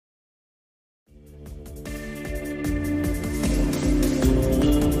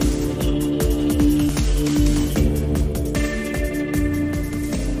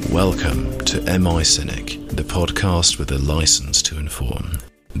Am I Cynic, the podcast with a license to inform.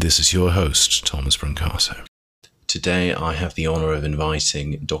 This is your host, Thomas Brancato. Today, I have the honor of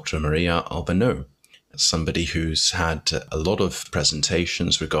inviting Dr. Maria Alvanou, somebody who's had a lot of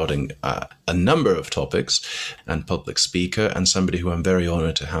presentations regarding a number of topics and public speaker, and somebody who I'm very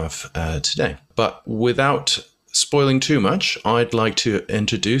honored to have today. But without spoiling too much, I'd like to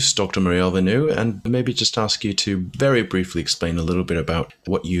introduce Dr. Maria Alvanou and maybe just ask you to very briefly explain a little bit about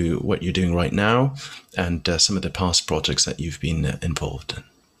what you're doing right now and some of the past projects that you've been involved in.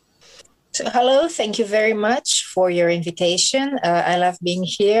 So, hello, thank you very much for your invitation. I love being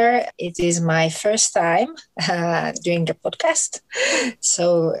here. It is my first time doing the podcast,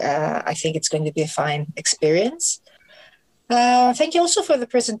 so I think it's going to be a fine experience. Thank you also for the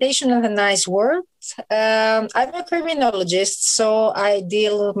presentation and the nice words. I'm a criminologist, so I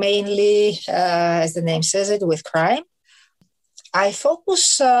deal mainly, as the name says it, with crime. I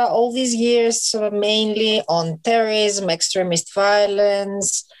focus all these years mainly on terrorism, extremist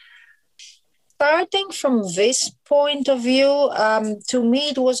violence. Starting from this point of view, to me,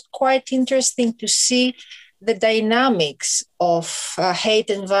 it was quite interesting to see the dynamics of hate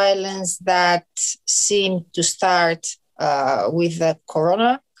and violence that seemed to start with the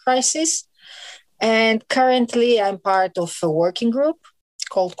corona crisis. And currently, I'm part of a working group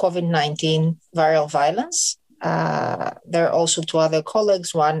called COVID-19 Viral Violence. There are also two other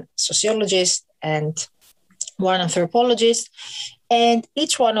colleagues, one sociologist and one anthropologist. And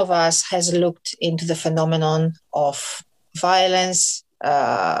each one of us has looked into the phenomenon of violence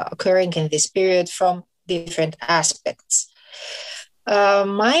occurring in this period from different aspects.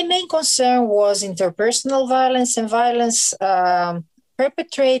 My main concern was interpersonal violence and violence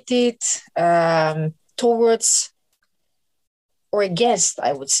perpetrated towards or against,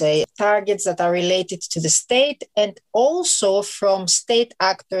 I would say, targets that are related to the state and also from state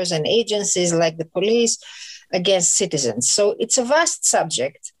actors and agencies like the police against citizens. So it's a vast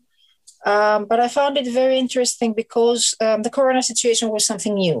subject, but I found it very interesting because the corona situation was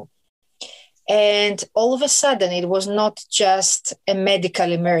something new. And all of a sudden, it was not just a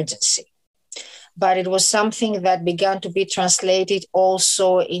medical emergency, but it was something that began to be translated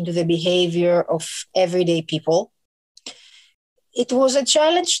also into the behavior of everyday people. It was a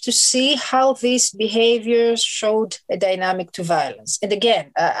challenge to see how these behaviors showed a dynamic to violence. And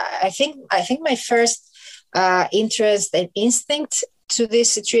again, I think my first interest and instinct to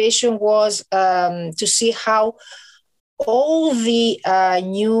this situation was to see how all the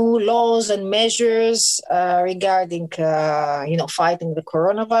new laws and measures regarding, fighting the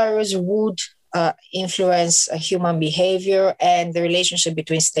coronavirus would influence human behavior and the relationship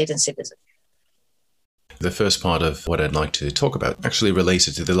between state and citizen. The first part of what I'd like to talk about actually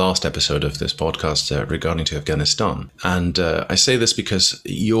related to the last episode of this podcast regarding to Afghanistan. And I say this because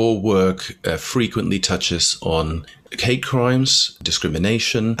your work frequently touches on hate crimes,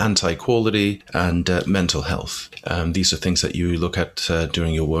 discrimination, anti-equality, and mental health. These are things that you look at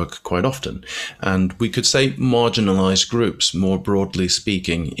during your work quite often. And we could say marginalised groups, more broadly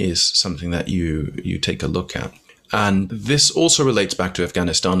speaking, is something that you take a look at. And this also relates back to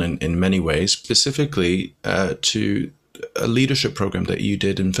Afghanistan in many ways, specifically to a leadership program that you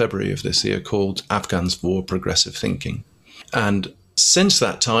did in February of this year called Afghans for Progressive Thinking. And since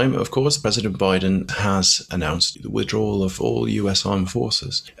that time, of course, President Biden has announced the withdrawal of all US armed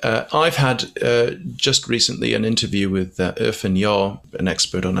forces. I've had just recently an interview with Irfan Yar, an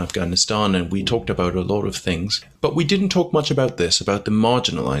expert on Afghanistan, and we talked about a lot of things. But we didn't talk much about this, about the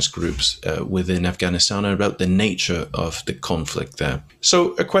marginalized groups within Afghanistan and about the nature of the conflict there.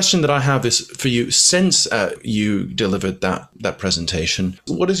 So a question that I have is for you, since you delivered that presentation,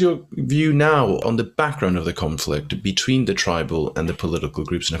 what is your view now on the background of the conflict between the tribal and the political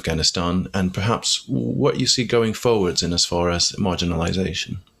groups in Afghanistan, and perhaps what you see going forwards in as far as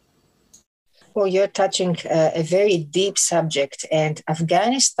marginalization? Well, you're touching a very deep subject, and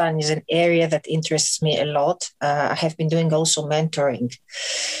Afghanistan is an area that interests me a lot. I have been doing also mentoring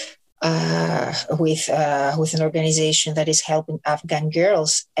with an organization that is helping Afghan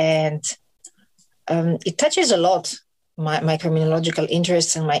girls, and it touches a lot my criminological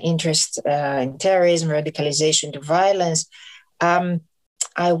interests and my interest in terrorism, radicalization to violence.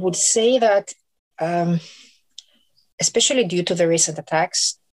 I would say that, especially due to the recent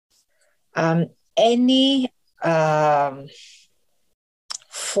attacks, any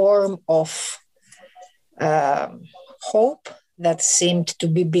form of hope that seemed to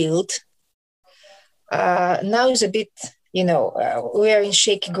be built now is a bit, we are in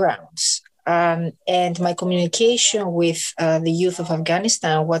shaky grounds. And my communication with the youth of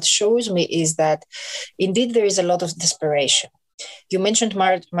Afghanistan, what shows me is that indeed there is a lot of desperation. You mentioned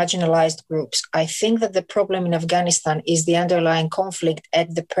marginalized groups. I think that the problem in Afghanistan is the underlying conflict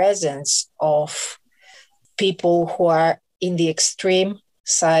at the presence of people who are in the extreme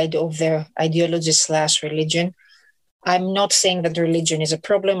side of their ideology/religion. I'm not saying that religion is a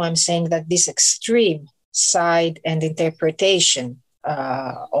problem. I'm saying that this extreme side and interpretation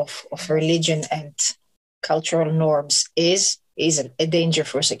of religion and cultural norms is a danger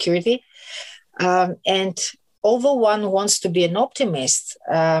for security. And although one wants to be an optimist,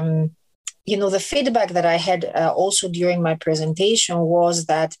 the feedback that I had also during my presentation was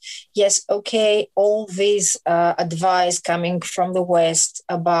that, yes, okay, all this advice coming from the West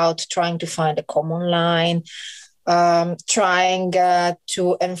about trying to find a common line, trying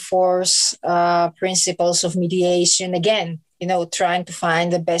to enforce principles of mediation, again, trying to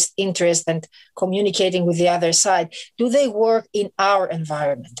find the best interest and communicating with the other side. Do they work in our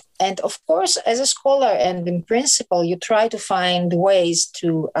environment? And of course, as a scholar and in principle, you try to find ways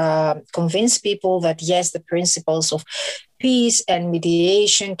to convince people that, yes, the principles of peace and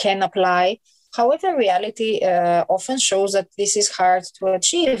mediation can apply. However, reality often shows that this is hard to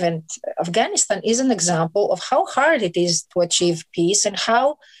achieve. And Afghanistan is an example of how hard it is to achieve peace and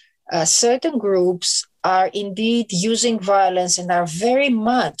how certain groups are indeed using violence and are very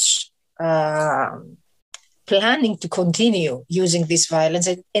much planning to continue using this violence.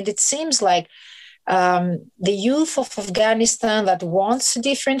 And it seems like the youth of Afghanistan that wants a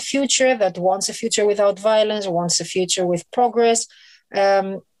different future, that wants a future without violence, wants a future with progress,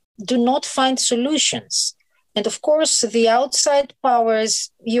 do not find solutions. And of course, the outside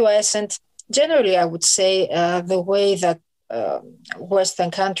powers, US, and generally, I would say the way that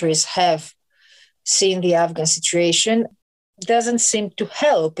Western countries have seen the Afghan situation doesn't seem to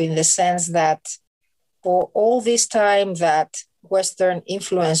help, in the sense that for all this time that Western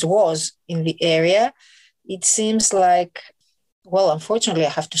influence was in the area, it seems like, well, unfortunately, I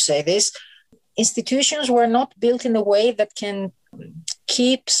have to say this, institutions were not built in a way that can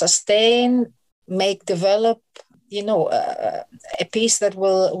keep, sustain, develop, a peace that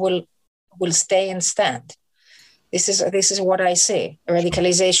will stay and stand. This is what I say.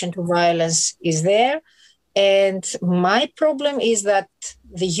 Radicalization to violence is there. And my problem is that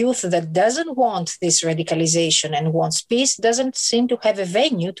the youth that doesn't want this radicalization and wants peace doesn't seem to have a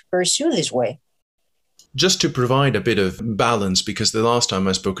venue to pursue this way. Just to provide a bit of balance, because the last time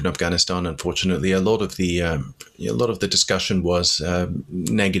I spoke in Afghanistan, unfortunately, a lot of the discussion was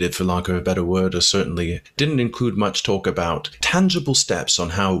negative, for lack of a better word, or certainly didn't include much talk about tangible steps on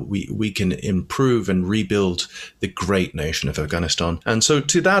how we can improve and rebuild the great nation of Afghanistan. And so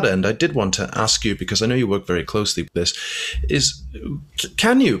to that end, I did want to ask you, because I know you work very closely with this,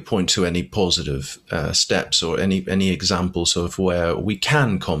 can you point to any positive steps or any examples of where we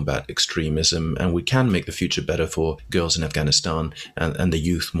can combat extremism and we can make the future better for girls in Afghanistan and the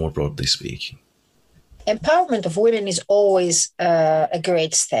youth more broadly speaking? Empowerment of women is always a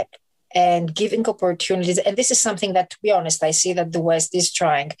great step, and giving opportunities. And this is something that, to be honest, I see that the West is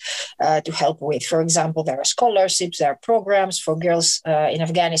trying to help with. For example, there are scholarships, there are programs for girls in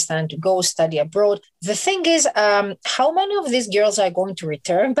Afghanistan to go study abroad. The thing is, how many of these girls are going to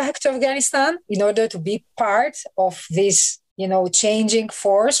return back to Afghanistan in order to be part of this changing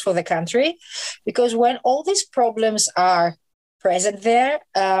force for the country? Because when all these problems are present there,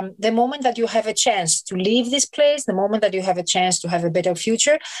 the moment that you have a chance to leave this place, the moment that you have a chance to have a better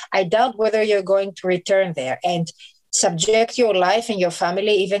future, I doubt whether you're going to return there and subject your life and your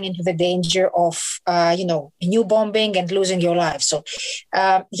family even into the danger of, a new bombing and losing your life. So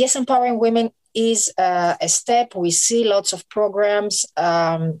yes, empowering women is a step. We see lots of programs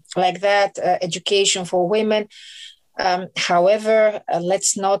like that, education for women. However,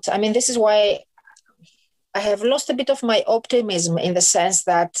 this is why I have lost a bit of my optimism, in the sense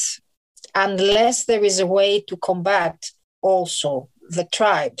that unless there is a way to combat also the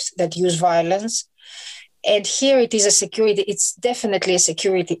tribes that use violence, and here it's definitely a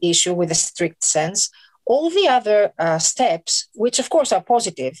security issue with a strict sense, all the other steps, which of course are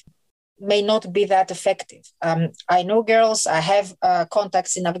positive, may not be that effective. I know girls, I have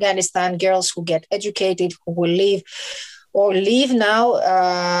contacts in Afghanistan, girls who get educated, who will leave now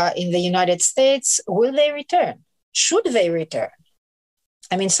in the United States. Will they return? Should they return?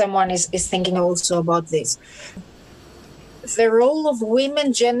 Someone is thinking also about this. The role of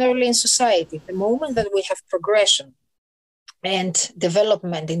women generally in society, the moment that we have progression and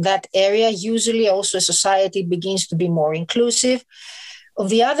development in that area, usually also society begins to be more inclusive. On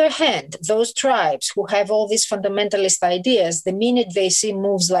the other hand, those tribes who have all these fundamentalist ideas, the minute they see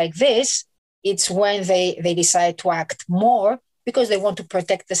moves like this, it's when they decide to act more, because they want to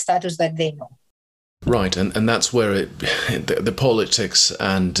protect the status that they know. Right, and that's where the politics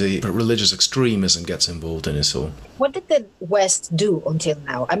and the religious extremism gets involved in it all. What did the West do until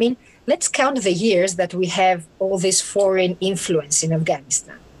now? I mean, let's count the years that we have all this foreign influence in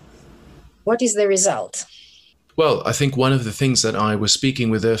Afghanistan. What is the result? Well, I think one of the things that I was speaking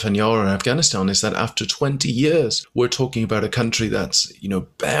with Irfan Yara in Afghanistan is that after 20 years, we're talking about a country that's,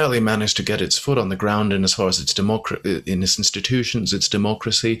 barely managed to get its foot on the ground in as far as its in its institutions, its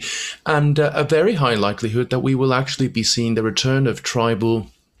democracy, and a very high likelihood that we will actually be seeing the return of tribal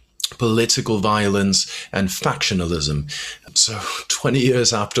political violence and factionalism. So 20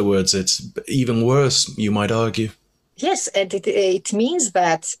 years afterwards, it's even worse, you might argue. Yes, and it means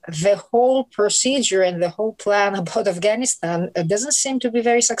that the whole procedure and the whole plan about Afghanistan doesn't seem to be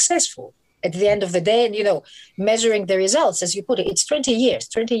very successful at the end of the day. And, measuring the results, as you put it, it's 20 years.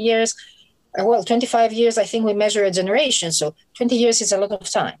 20 years, 25 years, I think we measure a generation. So 20 years is a lot of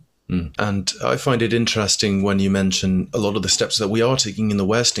time. And I find it interesting when you mention a lot of the steps that we are taking in the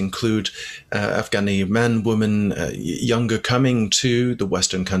West include Afghani men, women, younger coming to the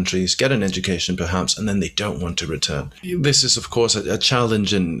Western countries, get an education perhaps, and then they don't want to return. This is, of course, a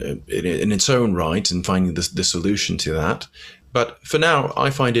challenge in its own right in finding the solution to that. But for now, I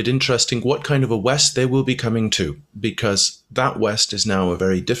find it interesting what kind of a West they will be coming to, because that West is now a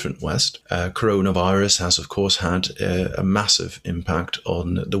very different West. Coronavirus has, of course, had a massive impact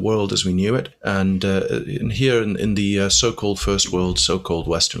on the world as we knew it, and here in the so-called first world, so-called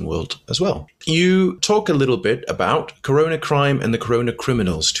Western world as well. You talk a little bit about corona crime and the corona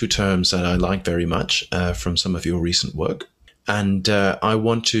criminals, two terms that I like very much from some of your recent work. And I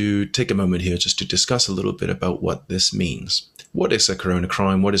want to take a moment here just to discuss a little bit about what this means. What is a corona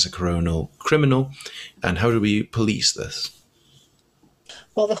crime? What is a coronal criminal? And how do we police this?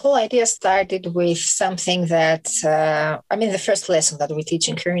 Well, the whole idea started with something that, the first lesson that we teach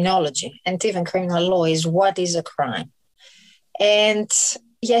in criminology and even criminal law is what is a crime? And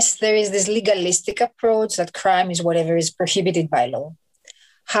yes, there is this legalistic approach that crime is whatever is prohibited by law.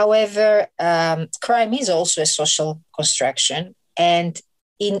 However, crime is also a social construction. And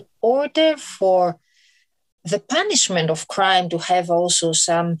in order for the punishment of crime to have also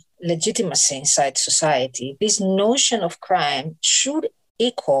some legitimacy inside society, this notion of crime should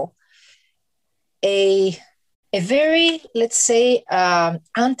equal a very, let's say,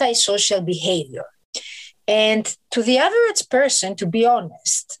 antisocial behavior. And to the average person, to be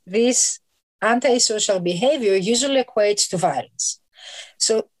honest, this antisocial behavior usually equates to violence.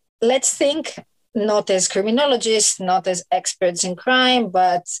 So let's think not as criminologists, not as experts in crime,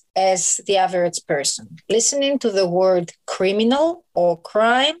 but as the average person. Listening to the word criminal or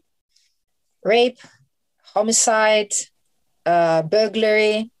crime, rape, homicide,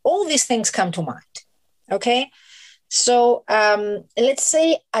 burglary, all these things come to mind, okay? So let's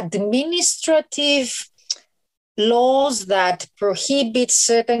say administrative laws that prohibit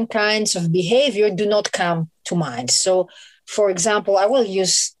certain kinds of behavior do not come to mind. So for example, I will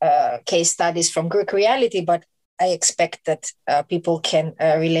use case studies from Greek reality, but I expect that people can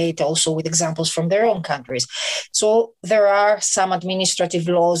relate also with examples from their own countries. So there are some administrative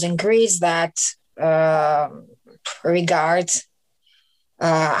laws in Greece that regard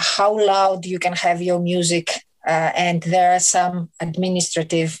how loud you can have your music, and there are some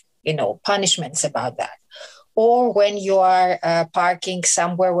administrative, punishments about that. Or when you are parking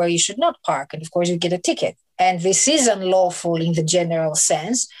somewhere where you should not park, and of course you get a ticket. And this is unlawful in the general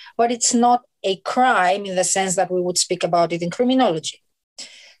sense, but it's not a crime in the sense that we would speak about it in criminology.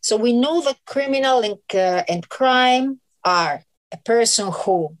 So we know that criminal and crime are a person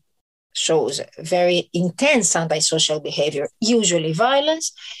who shows very intense antisocial behavior, usually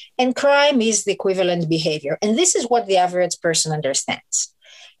violence, and crime is the equivalent behavior. And this is what the average person understands.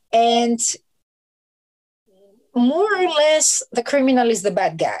 And more or less, the criminal is the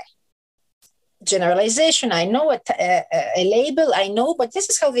bad guy. Generalization, I know, a label, I know, but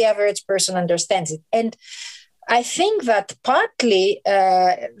this is how the average person understands it. And I think that partly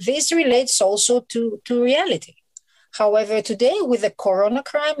this relates also to reality. However, today with the corona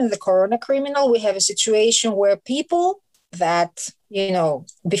crime and the corona criminal, we have a situation where people that,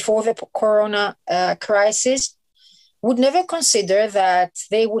 before the corona crisis would never consider that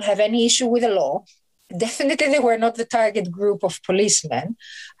they would have any issue with the law. Definitely they were not the target group of policemen,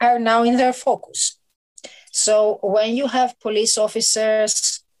 are now in their focus. So when you have police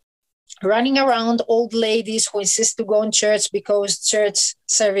officers running around old ladies who insist to go in church because church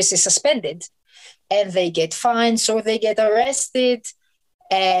service is suspended, and they get fines or they get arrested,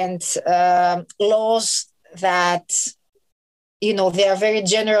 and laws that, they are very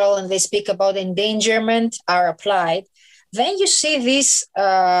general and they speak about endangerment are applied, then you see this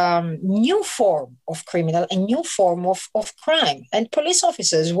new form of criminal, a new form of crime. And police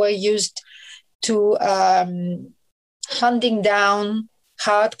officers were used to hunting down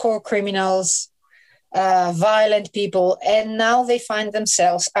hardcore criminals, violent people, and now they find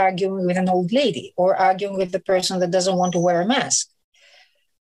themselves arguing with an old lady or arguing with the person that doesn't want to wear a mask.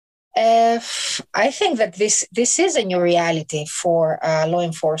 I think that this is a new reality for law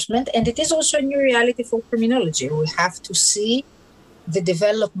enforcement, and it is also a new reality for criminology. We have to see the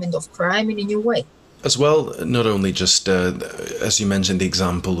development of crime in a new way. As well, not only just, as you mentioned, the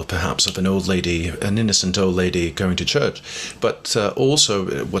example of perhaps of an old lady, an innocent old lady going to church, but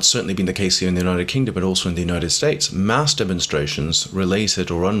also what's certainly been the case here in the United Kingdom, but also in the United States, mass demonstrations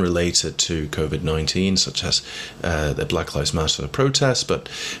related or unrelated to COVID-19, such as the Black Lives Matter protests, but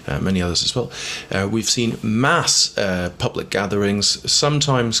many others as well. We've seen mass public gatherings,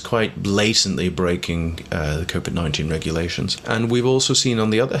 sometimes quite blatantly breaking the COVID-19 regulations. And we've also seen, on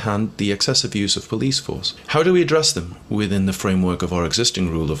the other hand, the excessive use of police force. How do we address them within the framework of our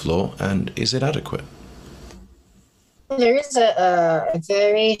existing rule of law, and is it adequate? There is a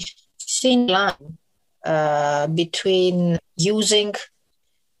very thin line between using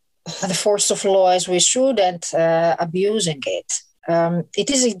the force of law as we should and abusing it. It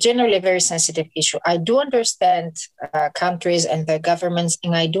is generally a very sensitive issue. I do understand countries and their governments,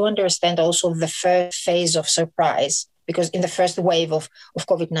 and I do understand also the first phase of surprise, because in the first wave of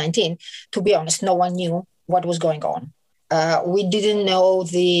COVID-19, to be honest, no one knew what was going on. We didn't know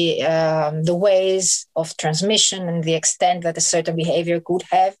the ways of transmission and the extent that a certain behavior could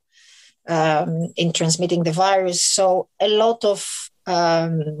have in transmitting the virus. So a lot of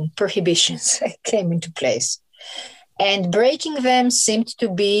prohibitions came into place. And breaking them seemed to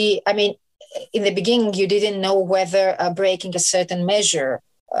be, I mean, in the beginning, you didn't know whether breaking a certain measure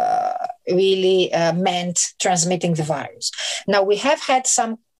really meant transmitting the virus. Now, we have had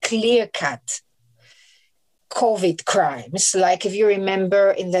some clear-cut COVID crimes. Like if you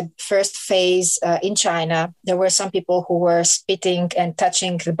remember in the first phase in China, there were some people who were spitting and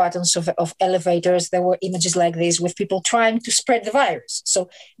touching the buttons of elevators. There were images like this with people trying to spread the virus. So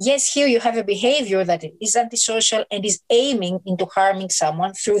yes, here you have a behavior that is antisocial and is aiming into harming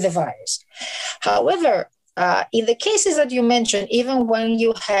someone through the virus. However, in the cases that you mentioned, even when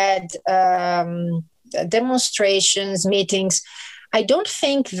you had demonstrations, meetings, I don't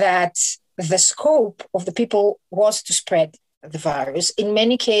think that the scope of the people was to spread the virus. In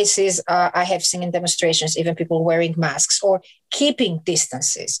many cases, I have seen in demonstrations, even people wearing masks or keeping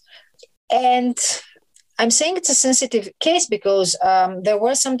distances. And I'm saying it's a sensitive case because there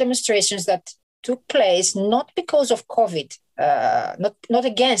were some demonstrations that took place not because of COVID, not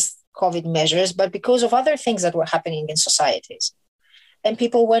against COVID measures, but because of other things that were happening in societies. And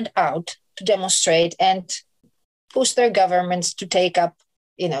people went out to demonstrate and push their governments to take up,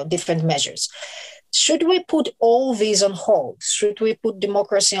 different measures. Should we put all these on hold? Should we put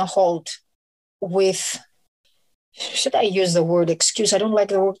democracy on hold should I use the word excuse? I don't like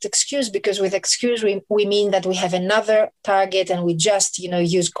the word excuse, because with excuse, we mean that we have another target and we just,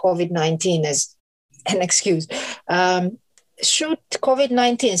 use COVID-19 as an excuse. Should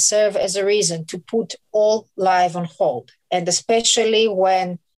COVID-19 serve as a reason to put all life on hold? And especially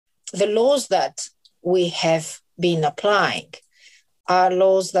when the laws that we have been applying are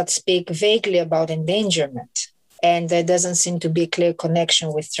laws that speak vaguely about endangerment, and there doesn't seem to be a clear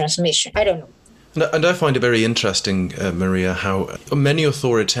connection with transmission. I don't know. And I find it very interesting, Maria, how many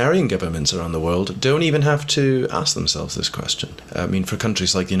authoritarian governments around the world don't even have to ask themselves this question. I mean, for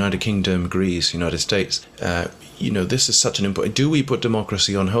countries like the United Kingdom, Greece, United States, this is such an important... Do we put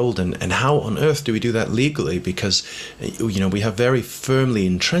democracy on hold? And how on earth do we do that legally? Because, we have very firmly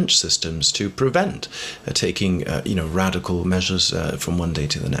entrenched systems to prevent taking, radical measures from one day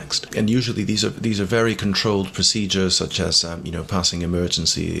to the next. And usually these are very controlled procedures, such as, passing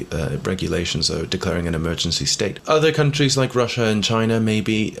emergency regulations or declaring an emergency state. Other countries like Russia and China,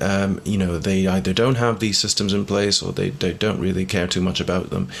 maybe, they either don't have these systems in place or they don't really care too much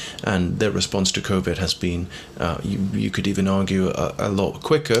about them. And their response to COVID has been, you could even argue, a lot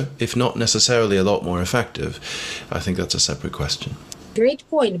quicker, if not necessarily a lot more effective. I think that's a separate question. Great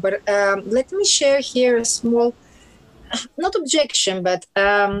point. But let me share here a small, not objection, but,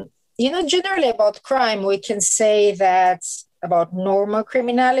 generally about crime, we can say that about normal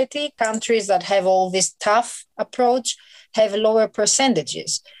criminality, countries that have all this tough approach have lower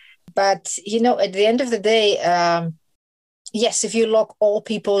percentages. But, at the end of the day, yes, if you lock all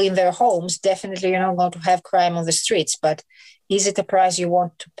people in their homes, definitely you're not going to have crime on the streets. But is it a price you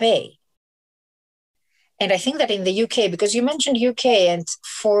want to pay? And I think that in the UK, because you mentioned UK, and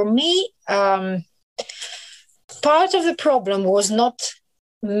for me, part of the problem was not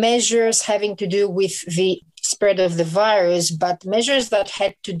measures having to do with the spread of the virus, but measures that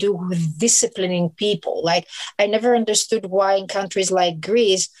had to do with disciplining people. Like, I never understood why in countries like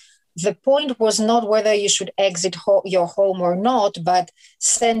Greece, the point was not whether you should exit your home or not, but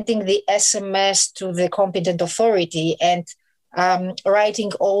sending the SMS to the competent authority and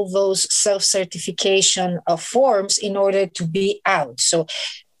writing all those self-certification forms in order to be out. So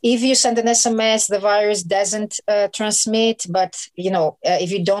if you send an SMS, the virus doesn't transmit, but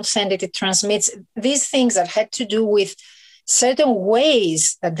if you don't send it, it transmits. These things that had to do with certain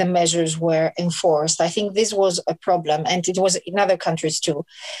ways that the measures were enforced. I think this was a problem, and it was in other countries too.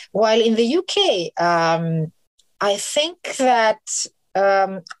 While in the UK, I think that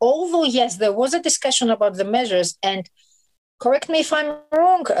although, yes, there was a discussion about the measures, and correct me if I'm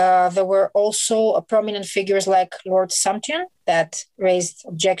wrong, there were also prominent figures like Lord Sumption that raised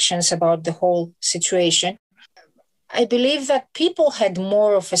objections about the whole situation. I believe that people had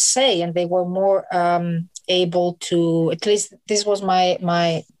more of a say, and they were more able to, at least this was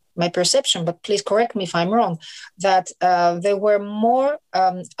my perception, but please correct me if I'm wrong, that they were more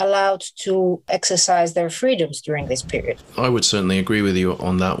allowed to exercise their freedoms during this period. I would certainly agree with you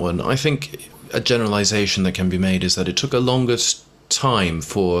on that one. I think a generalization that can be made is that it took a longer time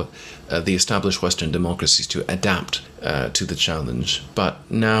for the established Western democracies to adapt to the challenge. But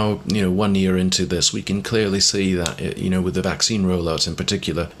now, 1 year into this, we can clearly see that, with the vaccine rollouts in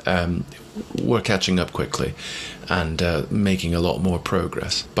particular, we're catching up quickly and making a lot more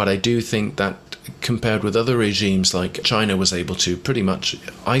progress. But I do think that compared with other regimes, like China was able to pretty much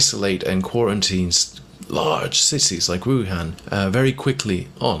isolate and quarantine large cities like Wuhan very quickly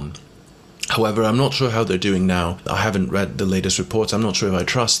on. However, I'm not sure how they're doing now. I haven't read the latest reports. I'm not sure if I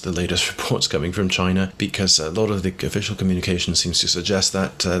trust the latest reports coming from China, because a lot of the official communication seems to suggest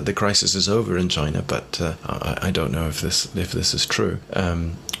that the crisis is over in China, but I don't know if this is true.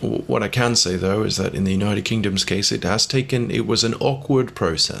 What I can say, though, is that in the United Kingdom's case, it was an awkward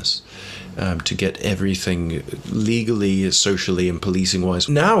process to get everything legally, socially, and policing-wise.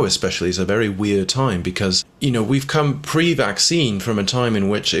 Now, especially, is a very weird time because, we've come pre-vaccine from a time in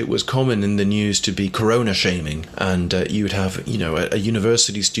which it was common in the news to be corona shaming, and you would have, a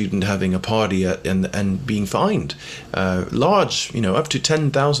university student having a party and being fined large, up to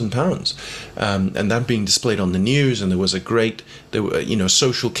 £10,000, and that being displayed on the news. And there was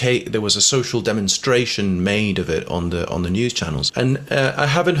a social demonstration made of it on the news channels, and I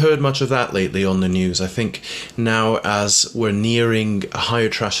haven't heard much of that lately on the news. I think now, as we're nearing a higher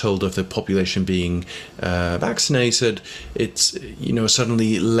threshold of the population being vaccinated, it's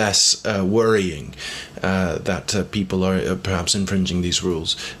suddenly less worrying that people are perhaps infringing these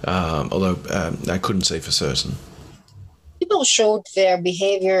rules, although I couldn't say for certain. People showed their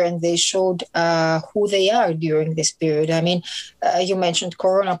behavior, and they showed who they are during this period. I mean, you mentioned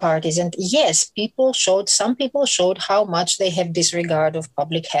corona parties, and yes, some people showed how much they have disregard of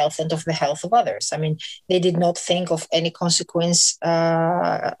public health and of the health of others. I mean, they did not think of any consequence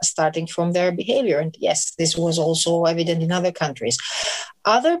starting from their behavior. And yes, this was also evident in other countries.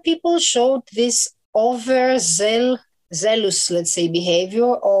 Other people showed this zealous, let's say,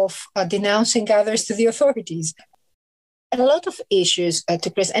 behavior of denouncing others to the authorities. A lot of issues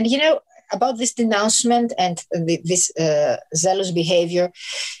took place. And, about this denouncement and this zealous behavior,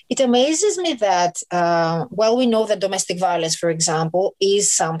 it amazes me that, we know that domestic violence, for example,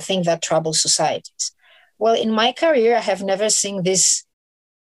 is something that troubles societies. Well, in my career, I have never seen this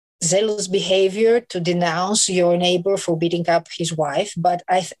zealous behavior to denounce your neighbor for beating up his wife, but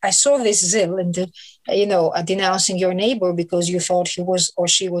I saw this zeal into, denouncing your neighbor because you thought he was or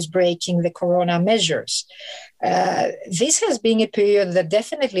she was breaking the corona measures. This has been a period that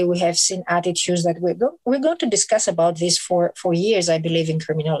definitely we have seen attitudes that we're going to discuss about this for years, I believe, in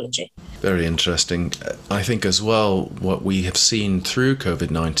criminology. Very interesting. I think as well, what we have seen through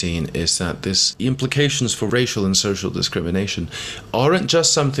COVID-19 is that the implications for racial and social discrimination aren't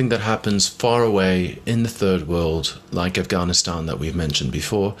just something that happens far away in the third world, like Afghanistan that we've mentioned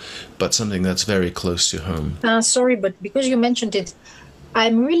before, but something that's very close to home. Sorry, but because you mentioned it,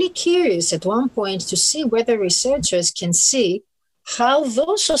 I'm really curious at one point to see whether researchers can see how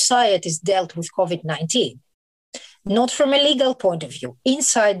those societies dealt with COVID-19, not from a legal point of view,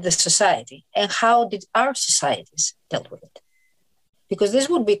 inside the society, and how did our societies dealt with it? Because this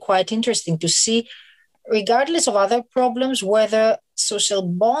would be quite interesting to see, regardless of other problems, whether social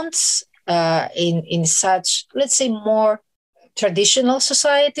bonds in such, let's say, more traditional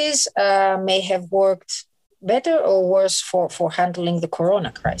societies may have worked better or worse for handling the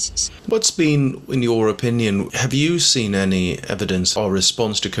corona crisis? What's been, in your opinion, have you seen any evidence or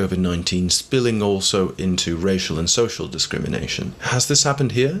response to COVID-19 spilling also into racial and social discrimination? Has this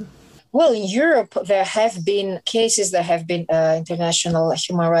happened here? Well, in Europe, there have been cases, there have been international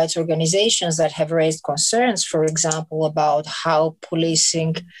human rights organizations that have raised concerns, for example, about how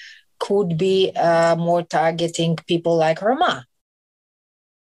policing could be more targeting people like Roma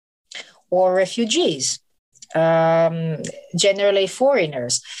or refugees, generally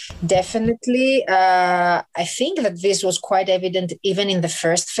foreigners. Definitely, I think that this was quite evident even in the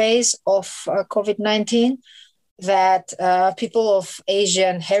first phase of COVID-19, that people of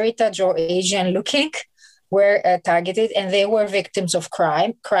Asian heritage or Asian looking were targeted, and they were victims of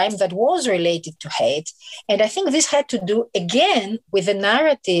crime that was related to hate. And I think this had to do, again, with the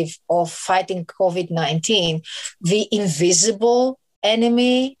narrative of fighting COVID-19, the invisible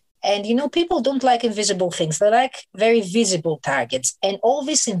enemy. And, people don't like invisible things. They like very visible targets. And all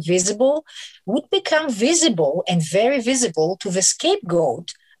this invisible would become visible and very visible to the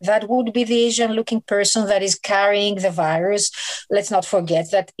scapegoat. That would be the Asian-looking person that is carrying the virus. Let's not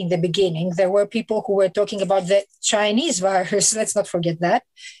forget that in the beginning, there were people who were talking about the Chinese virus. Let's not forget that.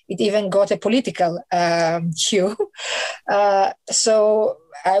 It even got a political hue. So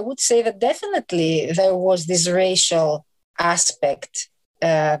I would say that definitely there was this racial aspect,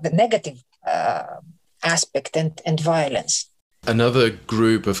 the negative aspect and violence. Another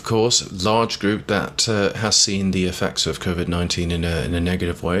group, of course, large group that has seen the effects of COVID-19 in a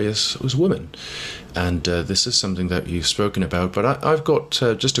negative way was women. And this is something that you've spoken about. But I've got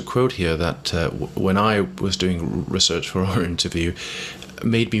just a quote here that when I was doing research for our interview,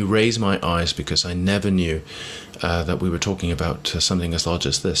 made me raise my eyes because I never knew that we were talking about something as large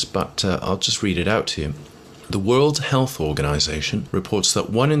as this. But I'll just read it out to you. The World Health Organization reports that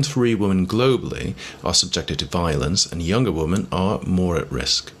 1 in 3 women globally are subjected to violence, and younger women are more at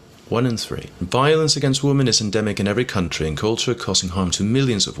risk. 1 in 3. Violence against women is endemic in every country and culture, causing harm to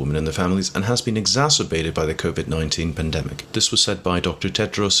millions of women and their families, and has been exacerbated by the COVID-19 pandemic. This was said by Dr.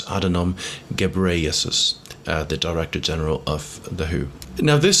 Tedros Adhanom Ghebreyesus, the Director General of the WHO.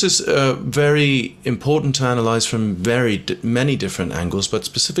 Now, this is very important to analyze from many different angles, but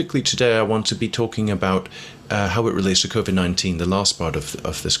specifically today I want to be talking about how it relates to COVID-19, the last part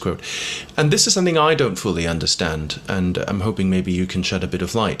of this quote. And this is something I don't fully understand, and I'm hoping maybe you can shed a bit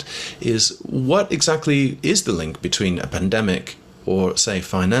of light, is what exactly is the link between a pandemic or, say,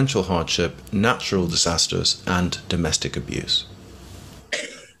 financial hardship, natural disasters, and domestic abuse?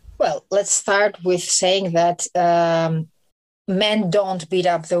 Well, let's start with saying that men don't beat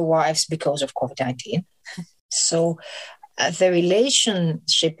up their wives because of COVID-19. So the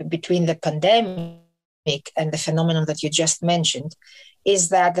relationship between the pandemic and the phenomenon that you just mentioned is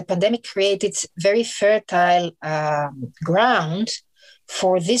that the pandemic created very fertile ground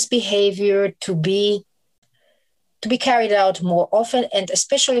for this behavior to be carried out more often, and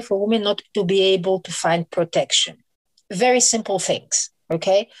especially for women not to be able to find protection. Very simple things,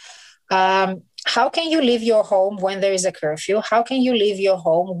 okay? How can you leave your home when there is a curfew? How can you leave your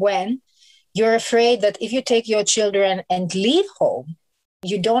home when you're afraid that if you take your children and leave home,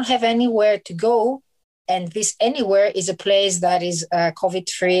 you don't have anywhere to go? And this anywhere is a place that is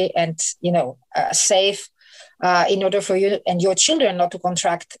COVID-free and, safe in order for you and your children not to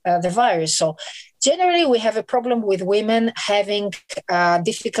contract the virus. So generally, we have a problem with women having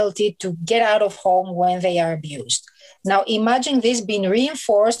difficulty to get out of home when they are abused. Now, imagine this being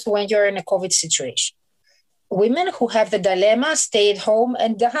reinforced when you're in a COVID situation. Women who have the dilemma, stay at home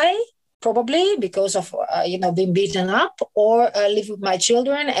and die, probably because of, being beaten up, or live with my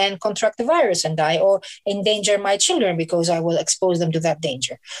children and contract the virus and die, or endanger my children because I will expose them to that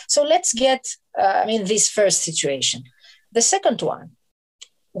danger. So let's get, this first situation. The second one,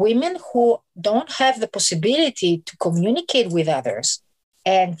 women who don't have the possibility to communicate with others.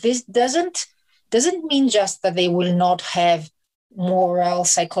 And this doesn't mean just that they will not have moral,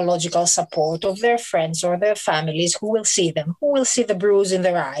 psychological support of their friends or their families who will see them, who will see the bruise in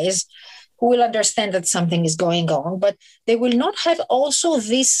their eyes, who will understand that something is going on, but they will not have also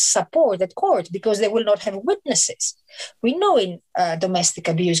this support at court because they will not have witnesses. We know in domestic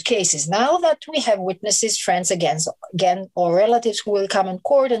abuse cases now that we have witnesses, friends again, or relatives who will come in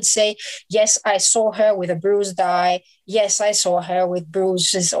court and say, yes, I saw her with a bruised eye. Yes, I saw her with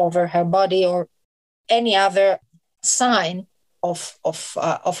bruises over her body or any other sign of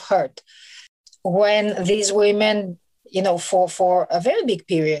hurt. When these women, for a very big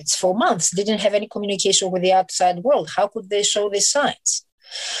periods, for months, didn't have any communication with the outside world, how could they show these signs?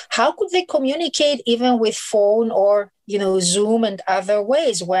 How could they communicate even with phone or, Zoom and other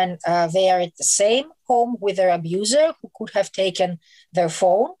ways when they are at the same home with their abuser who could have taken their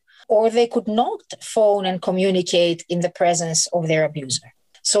phone, or they could not phone and communicate in the presence of their abuser?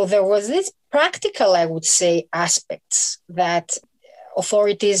 So there was this practical, I would say, aspects that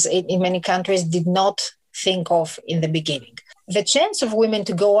authorities in many countries did not think of in the beginning. The chance of women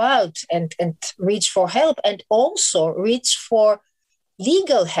to go out and reach for help, and also reach for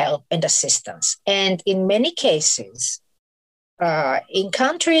legal help and assistance. And in many cases, in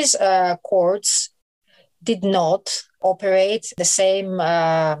countries, courts did not operate the same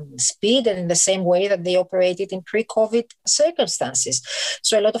speed and in the same way that they operated in pre-COVID circumstances.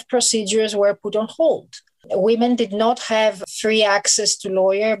 So a lot of procedures were put on hold. Women did not have free access to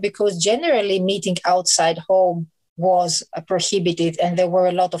lawyer because generally meeting outside home was prohibited and there were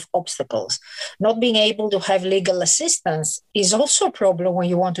a lot of obstacles. Not being able to have legal assistance is also a problem when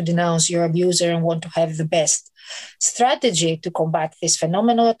you want to denounce your abuser and want to have the best strategy to combat this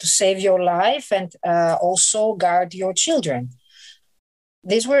phenomenon, to save your life and also guard your children.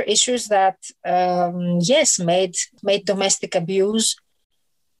 These were issues that, made domestic abuse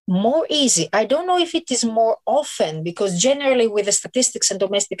more easy. I don't know if it is more often, because generally with the statistics and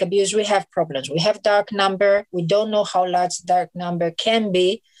domestic abuse, we have problems. We have dark number. We don't know how large dark number can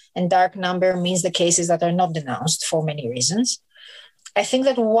be. And dark number means the cases that are not denounced for many reasons. I think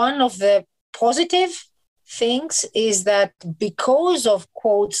that one of the positive things is that because of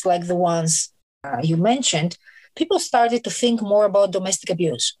quotes like the ones you mentioned, people started to think more about domestic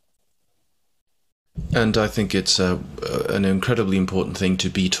abuse. And I think it's an incredibly important thing to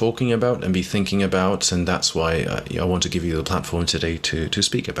be talking about and be thinking about. And that's why I want to give you the platform today to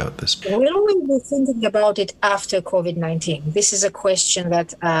speak about this. Will we be thinking about it after COVID-19? This is a question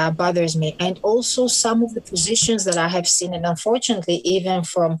that bothers me. And also some of the positions that I have seen, and unfortunately, even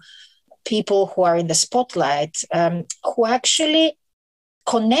from people who are in the spotlight, who actually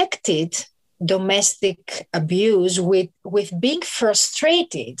connected domestic abuse with being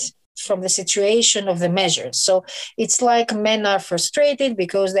frustrated from the situation of the measures. So it's like men are frustrated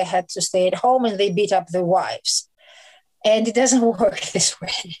because they had to stay at home and they beat up their wives. And it doesn't work this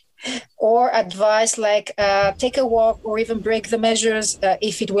way. Or advice like take a walk or even break the measures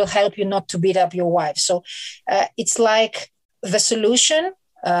if it will help you not to beat up your wife. So it's like the solution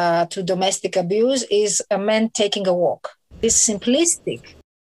to domestic abuse is a man taking a walk. It's simplistic.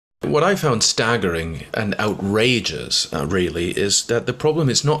 What I found staggering and outrageous, really, is that the problem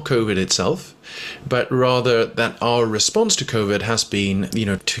is not COVID itself, but rather that our response to COVID has been,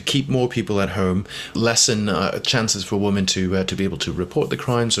 to keep more people at home, lessen chances for women to be able to report the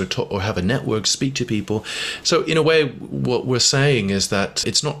crimes or have a network, speak to people. So in a way, what we're saying is that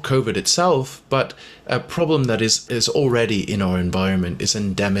it's not COVID itself, but a problem that is already in our environment, is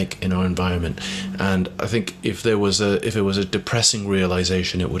endemic in our environment. And I think if it was a depressing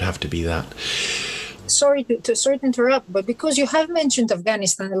realization, it would have to be that. Sorry to interrupt, but because you have mentioned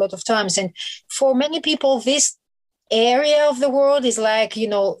Afghanistan a lot of times, and for many people, this area of the world is like,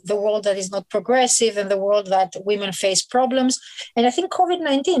 the world that is not progressive and the world that women face problems. And I think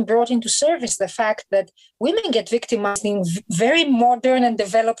COVID-19 brought into service the fact that women get victimized in very modern and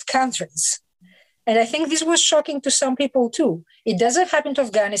developed countries. And I think this was shocking to some people too. It doesn't happen to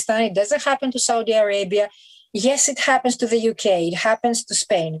Afghanistan. It doesn't happen to Saudi Arabia. Yes, it happens to the UK. It happens to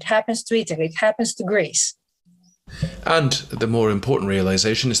Spain. It happens to Italy. It happens to Greece. And the more important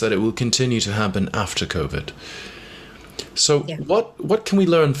realization is that it will continue to happen after COVID. So what can we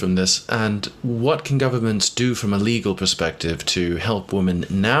learn from this, and what can governments do from a legal perspective to help women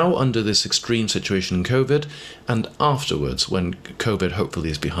now under this extreme situation in COVID and afterwards when COVID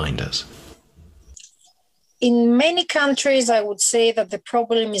hopefully is behind us? In many countries, I would say that the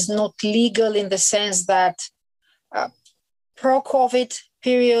problem is not legal in the sense that pre-COVID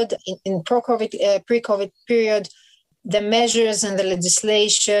period, the measures and the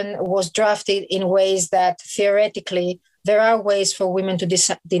legislation was drafted in ways that theoretically there are ways for women to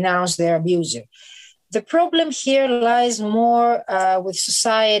denounce their abuser. The problem here lies more with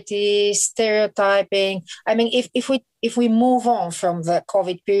society, stereotyping. I mean, if we move on from the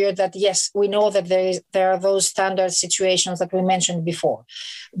COVID period, that yes, we know that there are those standard situations that we mentioned before,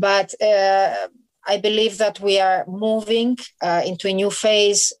 but I believe that we are moving into a new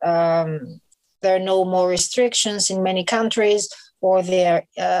phase. There are no more restrictions in many countries, or they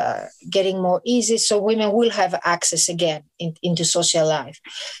are getting more easy, so women will have access again into social life.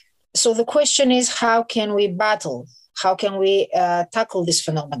 So the question is, how can we battle? How can we tackle this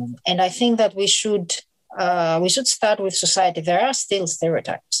phenomenon? And I think that we should start with society. There are still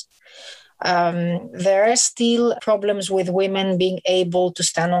stereotypes. There are still problems with women being able to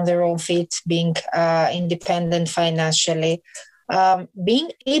stand on their own feet, being independent financially,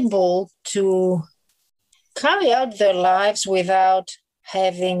 being able to carry out their lives without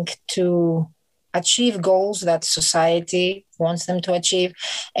having to achieve goals that society wants them to achieve.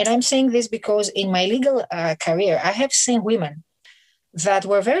 And I'm saying this because in my legal career, I have seen women that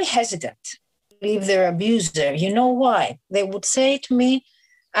were very hesitant to leave their abuser. You know why? They would say to me,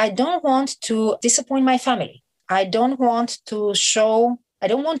 I don't want to disappoint my family. I don't want to feel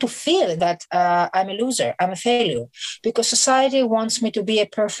that I'm a loser, I'm a failure, because society wants me to be a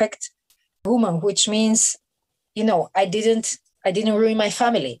perfect woman, which means, I didn't ruin my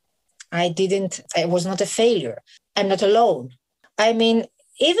family. I was not a failure. I'm not alone. I mean,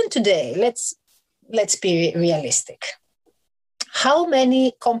 even today, let's be realistic. How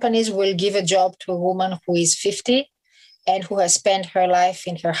many companies will give a job to a woman who is 50 and who has spent her life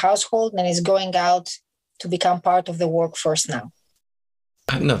in her household and is going out to become part of the workforce now?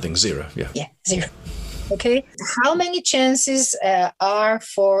 Nothing, zero, yeah. Yeah, zero. Okay. How many chances are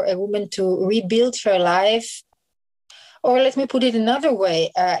for a woman to rebuild her life? Or let me put it another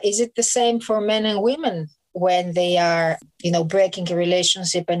way. Is it the same for men and women when they are, breaking a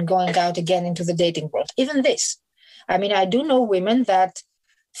relationship and going out again into the dating world? Even this. I mean, I do know women that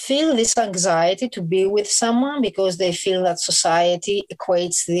feel this anxiety to be with someone because they feel that society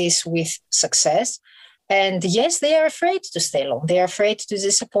equates this with success. And yes, they are afraid to stay alone. They are afraid to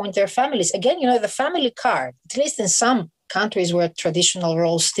disappoint their families. Again, the family card, at least in some countries where traditional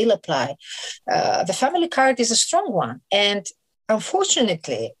roles still apply, the family card is a strong one. And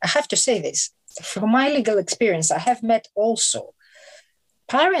unfortunately, I have to say this, from my legal experience, I have met also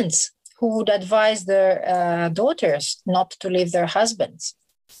parents who would advise their daughters not to leave their husbands.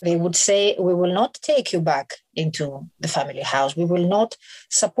 They would say, we will not take you back into the family house. We will not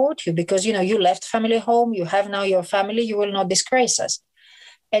support you because, you left family home. You have now your family. You will not disgrace us.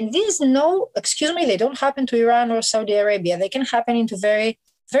 And these, they don't happen to Iran or Saudi Arabia. They can happen into very,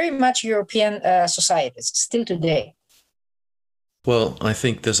 very much European societies still today. Well, I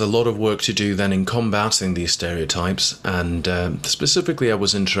think there's a lot of work to do then in combating these stereotypes, and specifically I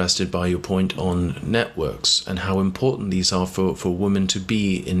was interested by your point on networks and how important these are for women to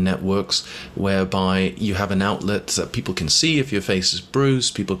be in networks whereby you have an outlet that people can see if your face is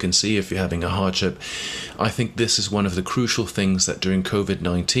bruised, people can see if you're having a hardship. I think this is one of the crucial things that during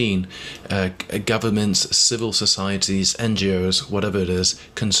COVID-19, governments, civil societies, NGOs, whatever it is,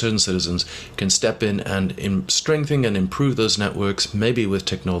 concerned citizens can step in and strengthen and improve those networks, maybe with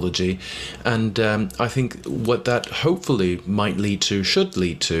technology. And I think what that hopefully should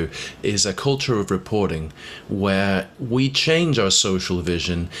lead to, is a culture of reporting where we change our social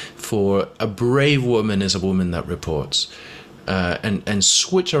vision for a brave woman is a woman that reports. And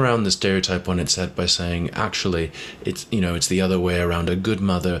switch around the stereotype on its head by saying, actually, it's the other way around. A good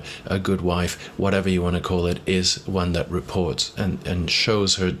mother, a good wife, whatever you want to call it, is one that reports and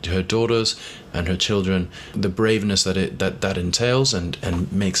shows her daughters and her children the braveness that entails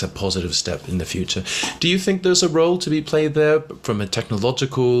and makes a positive step in the future. Do you think there's a role to be played there from a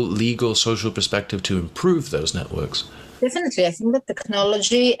technological, legal, social perspective to improve those networks? Definitely. I think that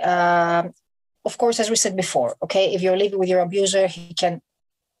technology, of course, as we said before, okay, if you're living with your abuser, he can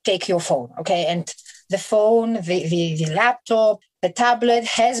take your phone, okay? And the phone, the laptop, the tablet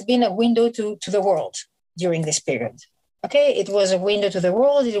has been a window to the world during this period, okay? It was a window to the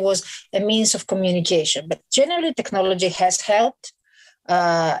world. It was a means of communication. But generally, technology has helped.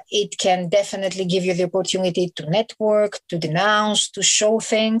 It can definitely give you the opportunity to network, to denounce, to show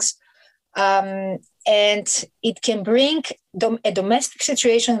things. And it can bring a domestic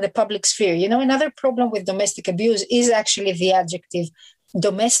situation in the public sphere. Another problem with domestic abuse is actually the adjective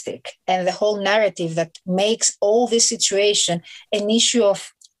domestic and the whole narrative that makes all this situation an issue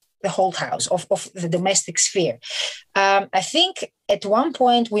of the whole house, of the domestic sphere. I think at one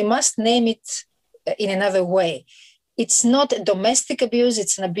point we must name it in another way. It's not a domestic abuse.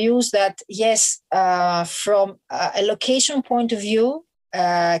 It's an abuse that, yes, from a location point of view,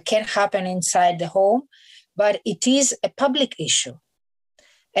 can happen inside the home, but it is a public issue.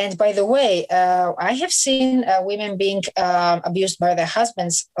 And by the way, I have seen women being abused by their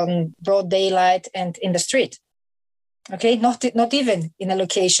husbands on broad daylight and in the street. Okay, not even in a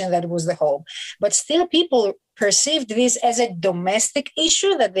location that was the home, but still people perceived this as a domestic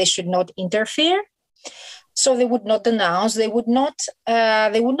issue that they should not interfere. So they would not denounce. They would not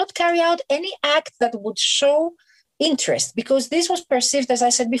carry out any act that would show interest, because this was perceived, as I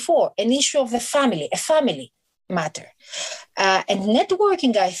said before, an issue of the family, a family matter. And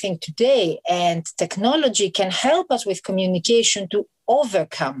networking, I think, today and technology can help us with communication to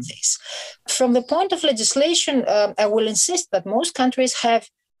overcome this? From the point of legislation, I will insist that most countries have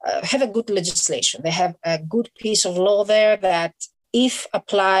a good legislation. They have a good piece of law there that, if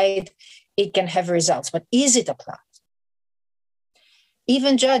applied, it can have results. But is it applied?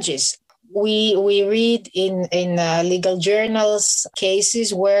 Even judges, we read in legal journals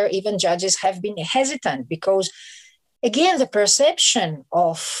cases where even judges have been hesitant because, again, the perception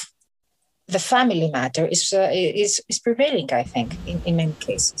of the family matter is prevailing, I think, in many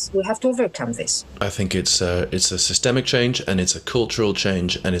cases. We have to overcome this. I think it's a systemic change, and it's a cultural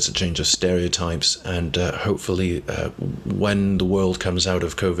change, and it's a change of stereotypes. And hopefully, when the world comes out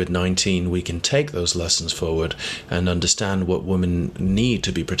of COVID-19, we can take those lessons forward and understand what women need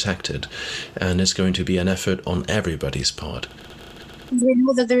to be protected. And it's going to be an effort on everybody's part. We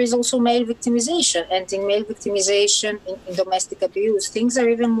know that there is also male victimization, and in male victimization, in domestic abuse, things are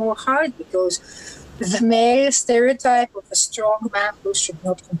even more hard because the male stereotype of a strong man who should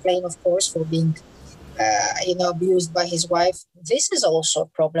not complain, of course, for being abused by his wife. This is also a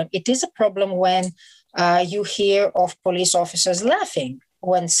problem. It is a problem when you hear of police officers laughing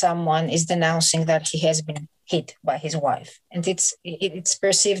when someone is denouncing that he has been hit by his wife, and it's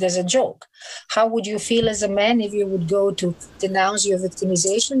perceived as a joke. How would you feel as a man if you would go to denounce your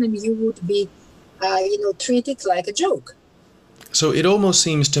victimization and you would be, treated like a joke? So it almost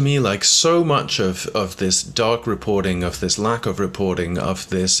seems to me like so much of this dark reporting, of this lack of reporting, of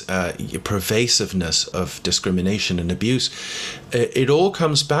this pervasiveness of discrimination and abuse, it all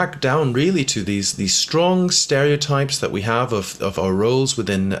comes back down really to these strong stereotypes that we have of our roles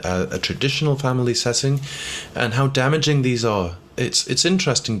within a traditional family setting, and how damaging these are. It's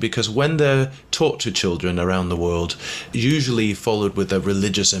interesting because when they're taught to children around the world, usually followed with a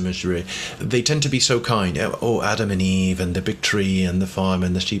religious imagery, they tend to be so kind. Oh, Adam and Eve and the big tree and the farm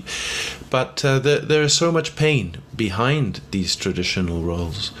and the sheep. But there is so much pain behind these traditional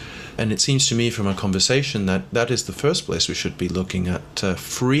roles. And it seems to me from our conversation that is the first place we should be looking at,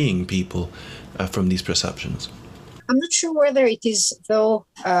 freeing people from these perceptions. I'm not sure whether it is, though.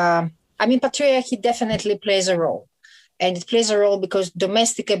 Patriarchy definitely plays a role. And it plays a role because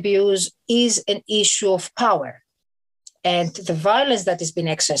domestic abuse is an issue of power. And the violence that is being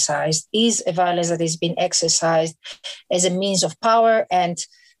exercised is a violence that is being exercised as a means of power. And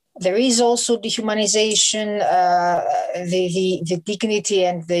there is also de-humanisation, the dignity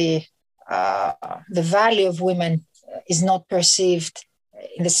and the value of women is not perceived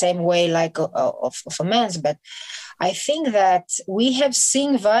in the same way like of a man's. But I think that we have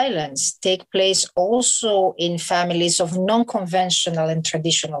seen violence take place also in families of non-conventional and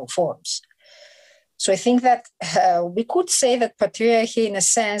traditional forms. So I think that we could say that patriarchy, in a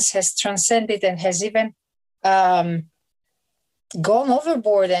sense, has transcended and has even gone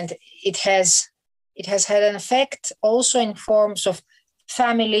overboard, and it has had an effect also in forms of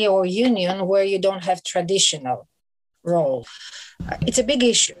family or union where you don't have traditional role. It's a big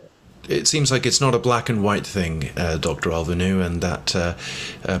issue. It seems like it's not a black and white thing, Dr. Alvanou, and that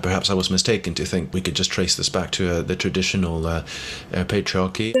perhaps I was mistaken to think we could just trace this back to the traditional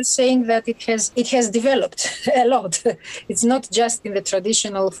patriarchy. You're saying that it has developed a lot. It's not just in the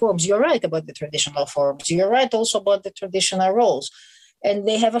traditional forms. You're right about the traditional forms. You're right also about the traditional roles. And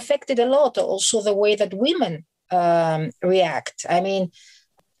they have affected a lot also the way that women react. I mean,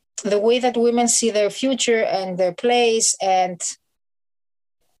 the way that women see their future and their place. And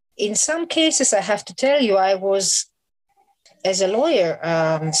in some cases, I have to tell you, I was, as a lawyer,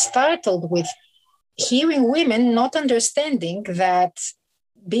 startled with hearing women not understanding that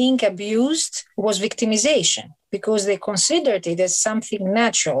being abused was victimization, because they considered it as something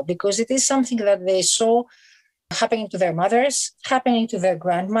natural, because it is something that they saw happening to their mothers, happening to their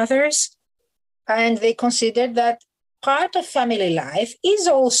grandmothers, and they considered that part of family life is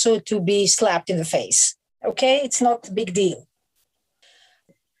also to be slapped in the face. Okay, it's not a big deal.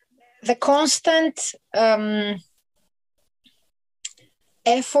 The constant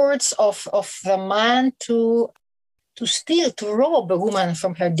efforts of the man to steal, to rob a woman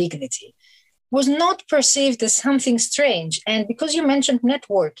from her dignity was not perceived as something strange. And because you mentioned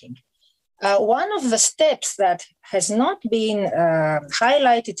networking, one of the steps that has not been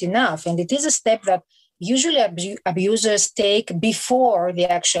highlighted enough, and it is a step that usually abusers take before the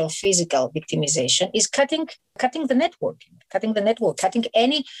actual physical victimization, is cutting the network, cutting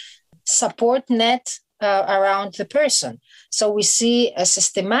any support net around the person. So we see a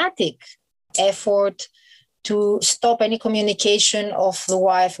systematic effort to stop any communication of the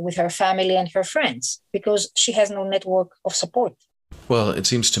wife with her family and her friends because she has no network of support. Well, it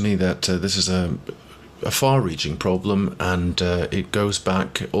seems to me that this is a far-reaching problem, and it goes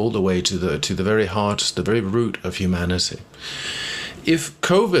back all the way to the very heart, the very root of humanity. If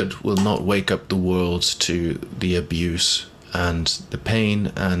COVID will not wake up the world to the abuse and the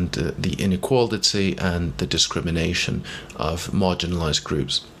pain and the inequality and the discrimination of marginalised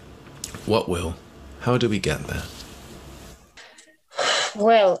groups, what will? How do we get there?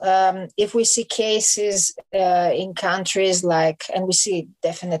 Well, if we see cases in countries like, and we see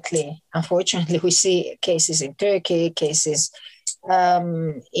definitely, unfortunately, we see cases in Turkey, cases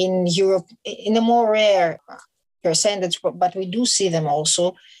in Europe, in a more rare percentage, but we do see them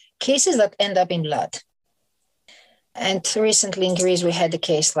also, cases that end up in blood. And recently in Greece, we had a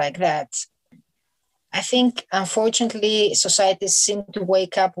case like that. I think, unfortunately, societies seem to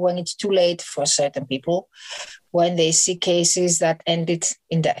wake up when it's too late for certain people, when they see cases that ended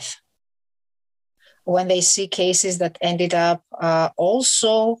in death, when they see cases that ended up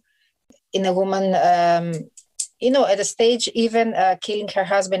also in a woman, at a stage, even killing her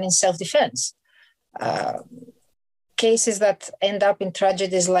husband in self-defense. Cases that end up in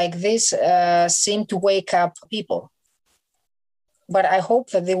tragedies like this seem to wake up people. But I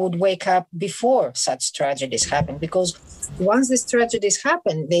hope that they would wake up before such tragedies happen, because once these tragedies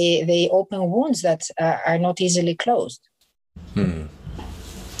happen, they open wounds that are not easily closed.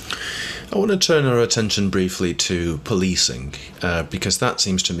 I want to turn our attention briefly to policing, because that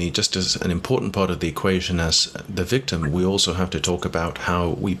seems to me just as an important part of the equation as the victim. We also have to talk about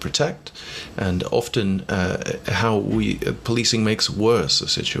how we protect, and often how policing makes worse a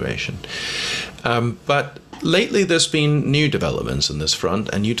situation. But lately there's been new developments on this front,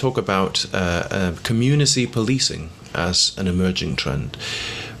 and you talk about community policing as an emerging trend.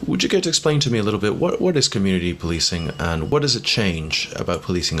 Would you care to explain to me a little bit what is community policing and what does it change about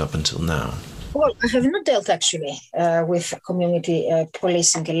policing up until now? Well, I have not dealt actually with community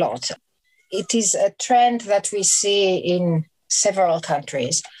policing a lot. It is a trend that we see in several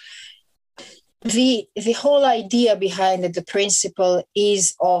countries. The whole idea behind it, the principle,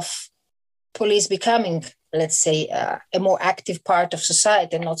 is of police becoming, let's say, a more active part of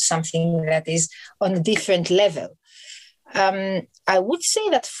society, not something that is on a different level. I would say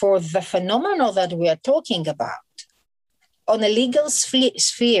that for the phenomenon that we are talking about, on a legal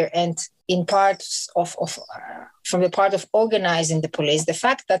sphere and in parts from the part of organizing the police, the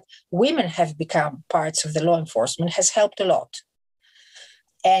fact that women have become parts of the law enforcement has helped a lot.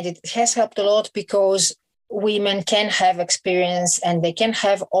 And it has helped a lot because women can have experience and they can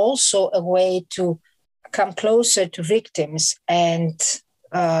have also a way to come closer to victims and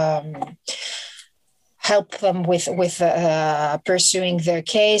help them with pursuing their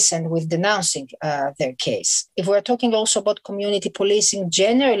case and with denouncing their case. If we're talking also about community policing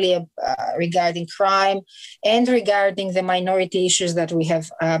generally regarding crime and regarding the minority issues that we have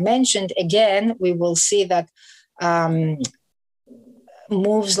mentioned, again, we will see that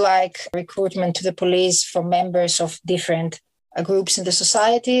moves like recruitment to the police from members of different groups in the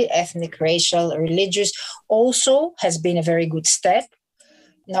society, ethnic, racial, religious, also has been a very good step.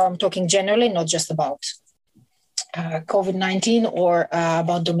 Now I'm talking generally, not just about COVID-19 or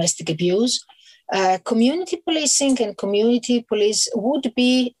about domestic abuse. Community policing and community police would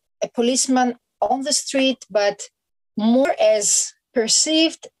be a policeman on the street, but more as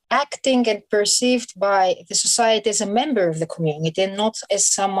perceived, acting and perceived by the society as a member of the community and not as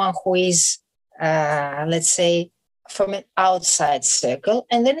someone who is, let's say, from an outside circle.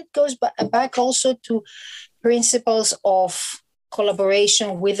 And then it goes back also to principles of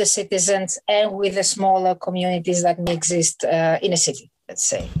collaboration with the citizens and with the smaller communities that may exist in a city, let's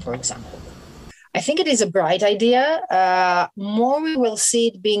say, for example. I think it is a bright idea. More we will see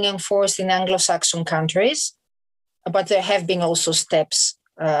it being enforced in Anglo-Saxon countries, but there have been also steps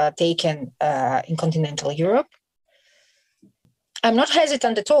taken in continental Europe. I'm not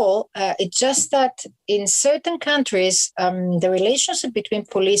hesitant at all. It's just that in certain countries, the relationship between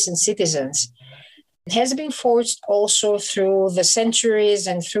police and citizens has been forged also through the centuries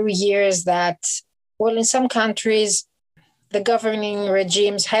and through years that, well, in some countries, the governing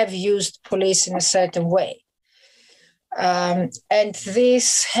regimes have used police in a certain way. And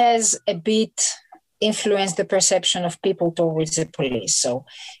this has a bit influenced the perception of people towards the police. So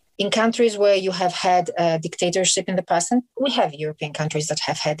in countries where you have had a dictatorship in the past, and we have European countries that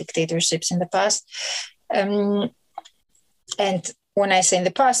have had dictatorships in the past, and when I say in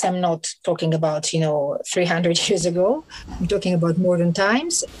the past, I'm not talking about, 300 years ago. I'm talking about modern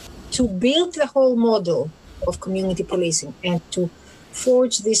times. To build the whole model of community policing and to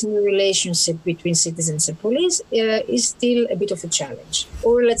forge this new relationship between citizens and police is still a bit of a challenge,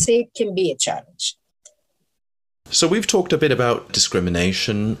 or let's say it can be a challenge. So we've talked a bit about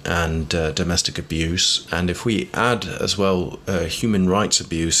discrimination and domestic abuse, and if we add as well human rights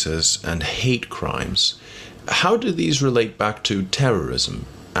abuses and hate crimes, How do these relate back to terrorism?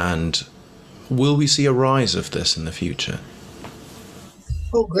 And will we see a rise of this in the future?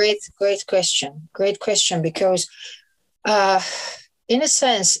 Oh, great question. Great question, because in a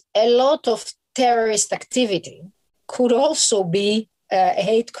sense, a lot of terrorist activity could also be a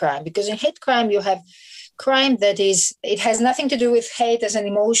hate crime, because in hate crime you have crime that it has nothing to do with hate as an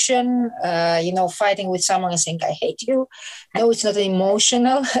emotion, fighting with someone and saying, I hate you. No, it's not an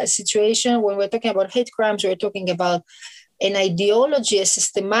emotional situation. When we're talking about hate crimes, we're talking about an ideology, a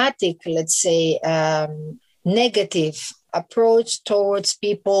systematic, let's say, negative approach towards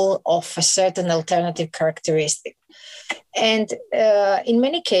people of a certain alternative characteristic. And in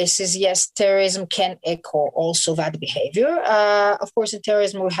many cases, yes, terrorism can echo also that behavior. Of course, in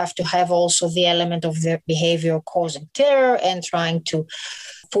terrorism, we have to have also the element of the behavior causing terror and trying to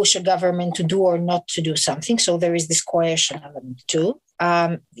push a government to do or not to do something. So there is this coercion element too.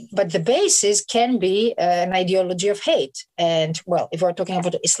 But the basis can be an ideology of hate. And, well, if we're talking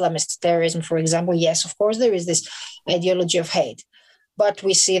about Islamist terrorism, for example, yes, of course, there is this ideology of hate. But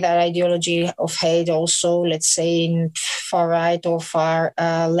we see that ideology of hate also, let's say, in far right or far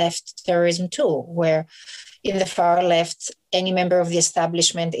left terrorism too, where in the far left, any member of the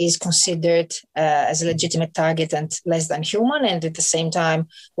establishment is considered as a legitimate target and less than human. And at the same time,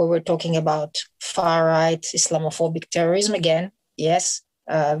 where we're talking about far right Islamophobic terrorism, again, yes,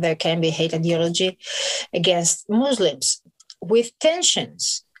 there can be hate ideology against Muslims with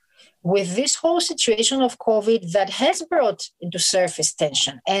tensions. With this whole situation of COVID that has brought into surface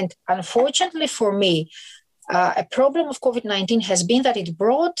tension. And unfortunately for me, a problem of COVID-19 has been that it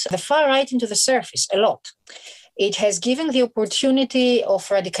brought the far right into the surface a lot. It has given the opportunity of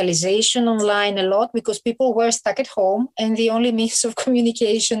radicalization online a lot because people were stuck at home and the only means of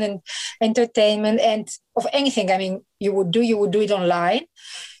communication and entertainment and of anything, I mean, you would do it online.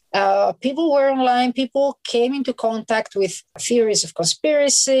 People were online, people came into contact with theories of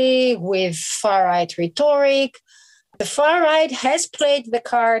conspiracy, with far-right rhetoric. The far right has played the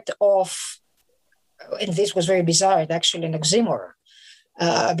card of, and this was very bizarre, actually an oxymoron,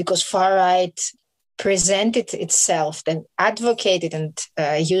 because far-right presented itself and advocated and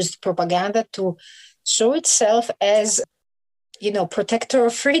used propaganda to show itself as, protector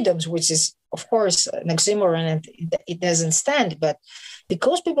of freedoms, which is, of course, an oxymoron and it doesn't stand, but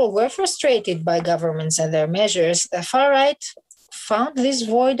because people were frustrated by governments and their measures, the far right found this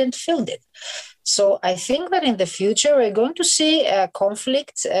void and filled it. So I think that in the future, we're going to see a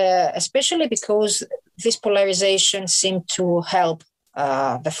conflict, especially because this polarization seemed to help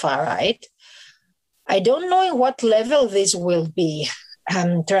the far right. I don't know in what level this will be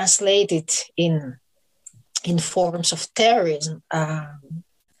translated in forms of terrorism.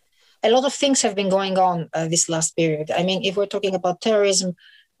 A lot of things have been going on this last period. I mean, if we're talking about terrorism,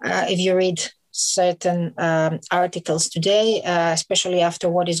 if you read certain articles today, especially after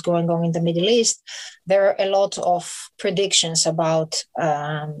what is going on in the Middle East, there are a lot of predictions about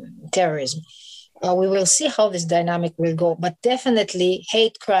terrorism. We will see how this dynamic will go, but definitely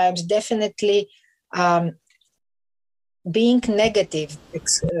hate crimes, definitely being negative,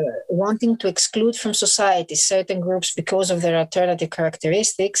 wanting to exclude from society certain groups because of their alternative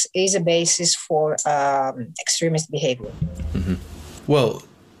characteristics is a basis for extremist behavior. Mm-hmm. Well,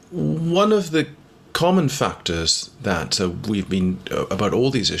 one of the common factors that we've been about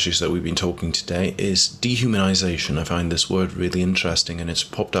all these issues that we've been talking today is dehumanization. I find this word really interesting and it's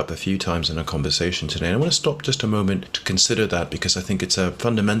popped up a few times in our conversation today. And I want to stop just a moment to consider that because I think it's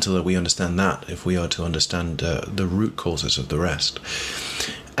fundamental that we understand that if we are to understand the root causes of the rest.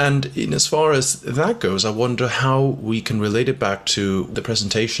 And as far as that goes, I wonder how we can relate it back to the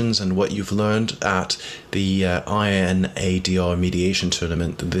presentations and what you've learned at the INADR mediation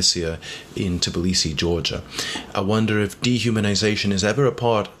tournament this year in Tbilisi, Georgia. I wonder if dehumanization is ever a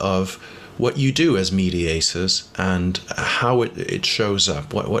part of what you do as mediators and how it shows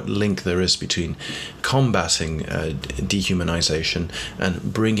up, what link there is between combating dehumanization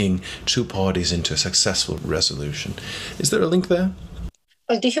and bringing two parties into a successful resolution. Is there a link there?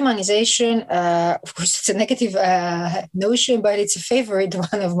 Well, dehumanization, of course, it's a negative notion, but it's a favorite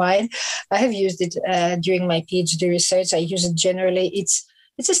one of mine. I have used it during my PhD research. I use it generally. It's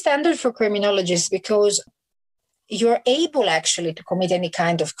a standard for criminologists because you're able actually to commit any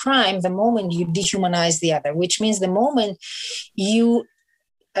kind of crime the moment you dehumanize the other, which means the moment you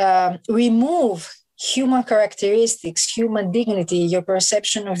remove human characteristics, human dignity, your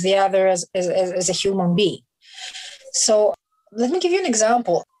perception of the other as a human being. So let me give you an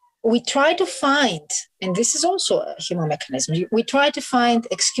example. We try to find, and this is also a human mechanism, we try to find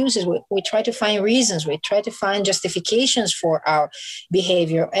excuses, we try to find reasons, we try to find justifications for our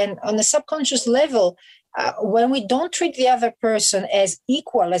behavior. And on a subconscious level, When we don't treat the other person as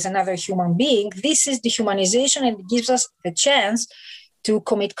equal as another human being, this is dehumanization, and it gives us the chance to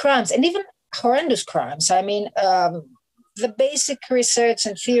commit crimes, and even horrendous crimes. I mean, the basic research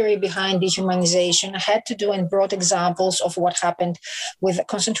and theory behind dehumanization had to do and brought examples of what happened with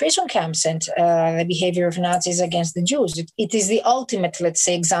concentration camps and the behavior of Nazis against the Jews. It is the ultimate, let's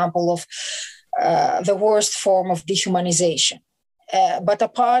say, example of the worst form of dehumanization. But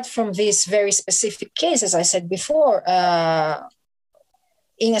apart from this very specific case, as I said before,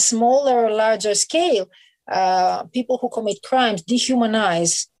 in a smaller or larger scale, people who commit crimes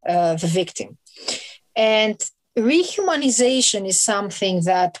dehumanize the victim. And rehumanization is something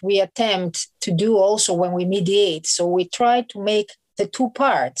that we attempt to do also when we mediate. So we try to make the two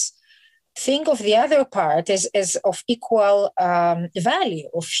parts think of the other part as of equal value,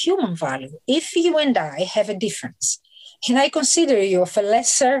 of human value. If you and I have a difference, and I consider you of a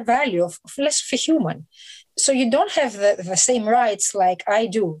lesser value, of less of a human, so you don't have the same rights like I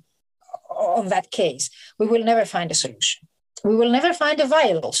do on that case, we will never find a solution. We will never find a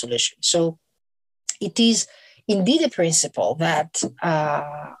viable solution. So it is indeed a principle that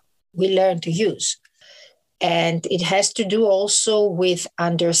we learn to use. And it has to do also with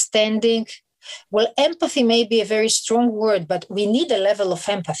understanding. Well, empathy may be a very strong word, but we need a level of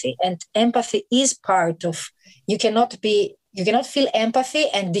empathy. And empathy is part of, you cannot feel empathy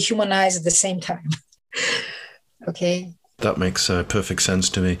and dehumanize at the same time. Okay. That makes perfect sense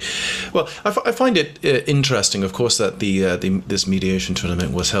to me. Well, I find it interesting, of course, that this mediation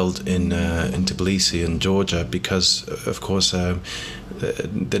tournament was held in Tbilisi in Georgia because, of course, the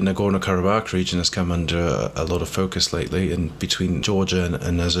Nagorno-Karabakh region has come under a lot of focus lately, in between Georgia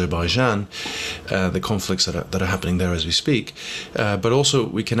and Azerbaijan, the conflicts that are happening there as we speak. But also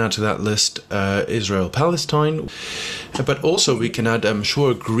we can add to that list Israel-Palestine. But also we can add, I'm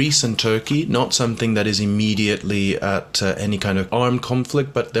sure, Greece and Turkey, not something that is immediately at any kind of armed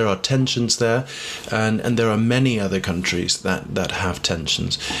conflict, but there are tensions there, and there are many other countries that have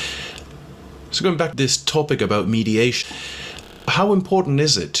tensions. So going back to this topic about mediation, how important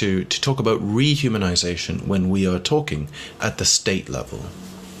is it to talk about re-humanization when we are talking at the state level?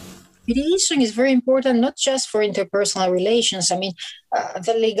 Mediation is very important, not just for interpersonal relations. I mean,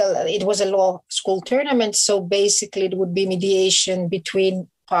 it was a law school tournament, so basically it would be mediation between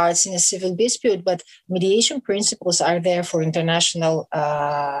parts in a civil dispute, but mediation principles are there for international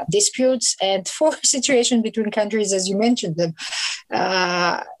disputes and for situation between countries, as you mentioned them.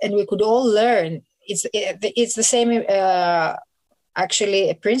 And we could all learn. It's the same,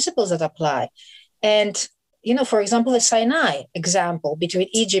 actually, principles that apply. And for example, the Sinai example between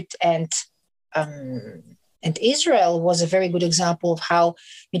Egypt and Israel was a very good example of how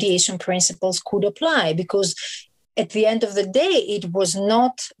mediation principles could apply, because at the end of the day, it was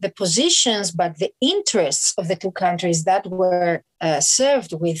not the positions, but the interests of the two countries that were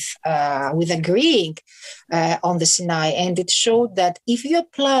served with agreeing on the Sinai. And it showed that if you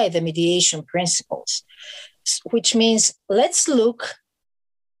apply the mediation principles, which means let's look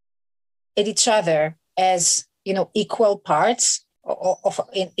at each other as equal parts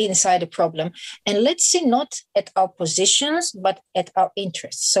inside a problem, and let's see not at our positions but at our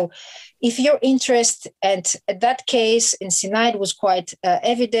interests. So if your interest, and at that case in Sinai it was quite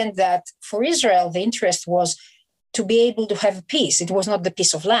evident that for Israel the interest was to be able to have peace. It was not the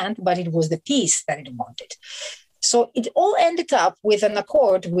piece of land, but it was the peace that it wanted. So it all ended up with an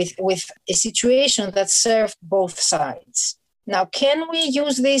accord, with a situation that served both sides. Now, can we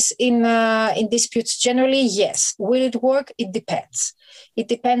use this in disputes generally? Yes. Will it work? It depends. It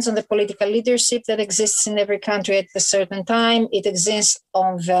depends on the political leadership that exists in every country at a certain time. It exists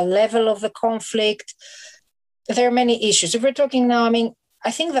on the level of the conflict. There are many issues. If we're talking now,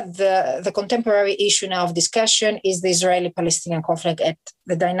 I think that the contemporary issue now of discussion is the Israeli-Palestinian conflict and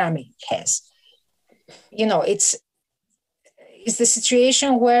the dynamic it has. It's the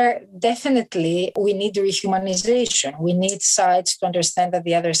situation where definitely we need rehumanization. We need sides to understand that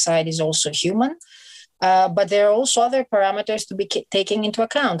the other side is also human. But there are also other parameters to be taken into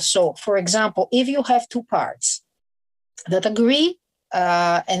account. So, for example, if you have two parts that agree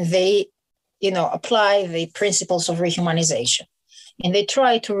and they, apply the principles of rehumanization, and they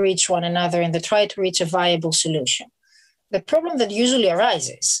try to reach one another and they try to reach a viable solution, the problem that usually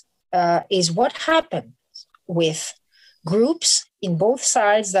arises is what happens with groups in both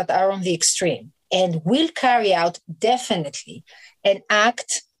sides that are on the extreme and will carry out definitely an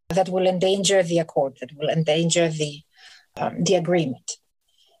act that will endanger the accord, that will endanger the agreement.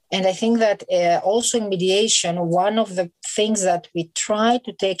 And I think that also in mediation, one of the things that we try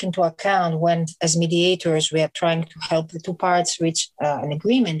to take into account when, as mediators, we are trying to help the two parts reach an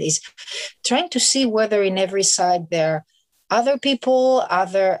agreement is trying to see whether in every side there are other people,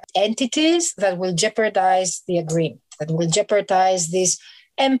 other entities that will jeopardize the agreement, that will jeopardize this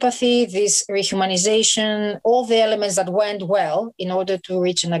empathy, this rehumanization, all the elements that went well in order to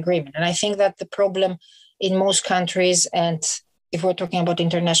reach an agreement. And I think that the problem in most countries, and if we're talking about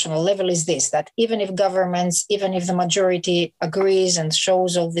international level, is this, that even if governments, even if the majority agrees and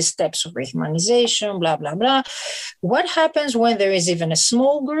shows all the steps of rehumanization, blah, blah, blah, what happens when there is even a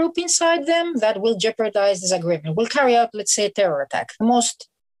small group inside them that will jeopardize this agreement, will carry out, let's say, a terror attack?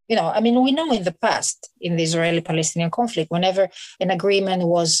 We know in the past, in the Israeli-Palestinian conflict, whenever an agreement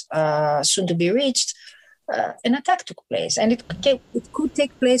was soon to be reached, an attack took place. And it could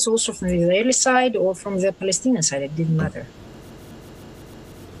take place also from the Israeli side or from the Palestinian side. It didn't matter.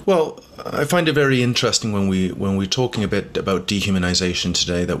 Well, I find it very interesting when we're talking a bit about dehumanization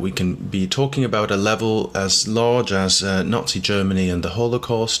today, that we can be talking about a level as large as Nazi Germany and the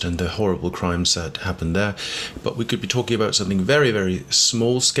Holocaust and the horrible crimes that happened there. But we could be talking about something very, very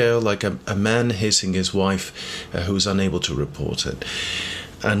small scale, like a man hitting his wife who's unable to report it.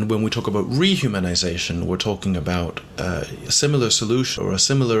 And when we talk about rehumanization, we're talking about a similar solution or a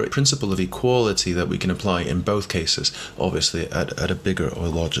similar principle of equality that we can apply in both cases, obviously at a bigger or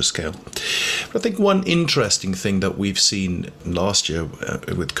larger scale. But I think one interesting thing that we've seen last year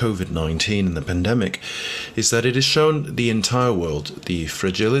with COVID-19 and the pandemic is that it has shown the entire world the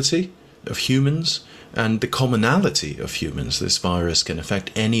fragility of humans and the commonality of humans. This virus can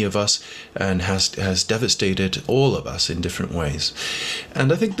affect any of us and has devastated all of us in different ways.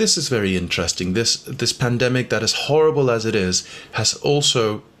 And I think this is very interesting. This pandemic, that as horrible as it is, has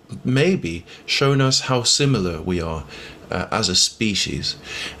also maybe shown us how similar we are as a species.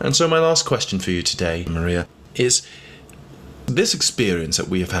 And so my last question for you today, Maria, is this experience that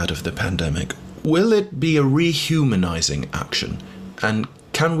we have had of the pandemic, will it be a rehumanizing action? And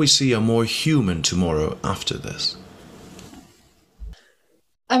can we see a more human tomorrow after this?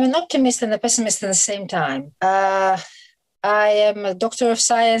 I'm an optimist and a pessimist at the same time. I am a doctor of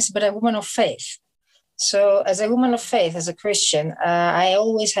science, but a woman of faith. So as a woman of faith, as a Christian, I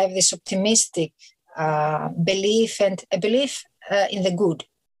always have this optimistic belief and a belief in the good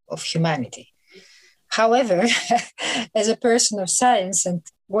of humanity. However, as a person of science and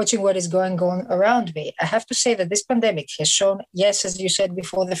watching what is going on around me, I have to say that this pandemic has shown, yes, as you said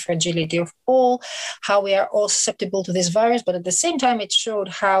before, the fragility of all, how we are all susceptible to this virus, but at the same time, it showed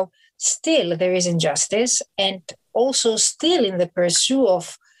how still there is injustice, and also still in the pursuit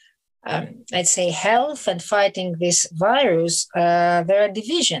of, let's say, health and fighting this virus, there are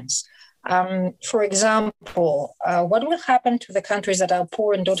divisions. For example, what will happen to the countries that are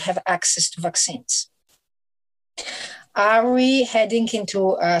poor and don't have access to vaccines? Are we heading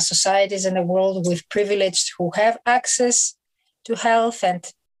into societies in a world with privileged who have access to health and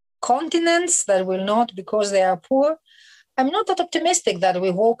continents that will not because they are poor? I'm not that optimistic that we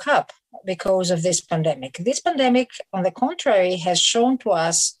woke up because of this pandemic. This pandemic, on the contrary, has shown to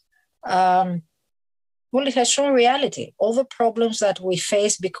us, it has shown reality, all the problems that we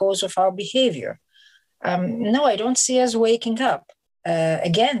face because of our behavior. No, I don't see us waking up.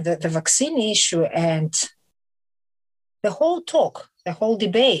 Again, the vaccine issue and the whole talk, the whole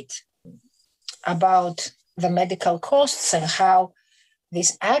debate about the medical costs and how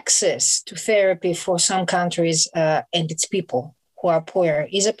this access to therapy for some countries and its people who are poor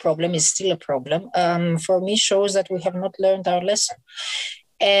is a problem, is still a problem, for me shows that we have not learned our lesson.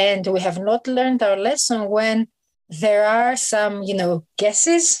 And we have not learned our lesson when there are some,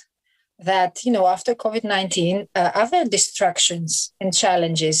 guesses that, after COVID-19, other distractions and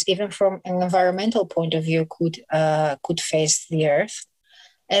challenges, even from an environmental point of view, could face the Earth.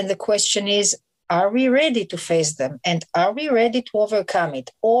 And the question is, are we ready to face them? And are we ready to overcome it?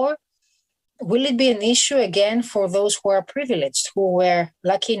 Or will it be an issue again for those who are privileged, who were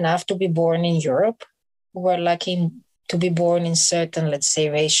lucky enough to be born in Europe, who were lucky to be born in certain, let's say,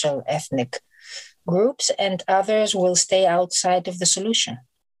 racial, ethnic groups, and others will stay outside of the solution?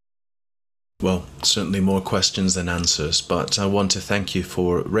 Well, certainly more questions than answers, but I want to thank you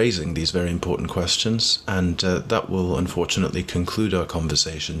for raising these very important questions, and that will unfortunately conclude our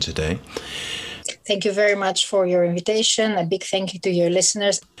conversation today. Thank you very much for your invitation. A big thank you to your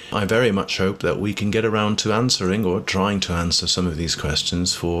listeners. I very much hope that we can get around to answering or trying to answer some of these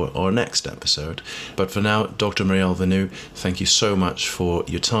questions for our next episode. But for now, Dr. Maria Alvanou, thank you so much for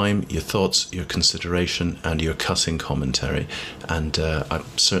your time, your thoughts, your consideration, and your cutting commentary. And I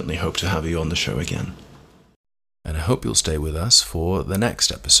certainly hope to have you on the show again. And I hope you'll stay with us for the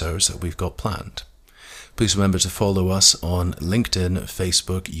next episodes that we've got planned. Please remember to follow us on LinkedIn,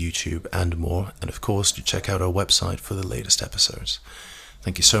 Facebook, YouTube, and more. And of course, to check out our website for the latest episodes.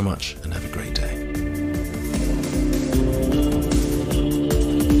 Thank you so much and have a great day.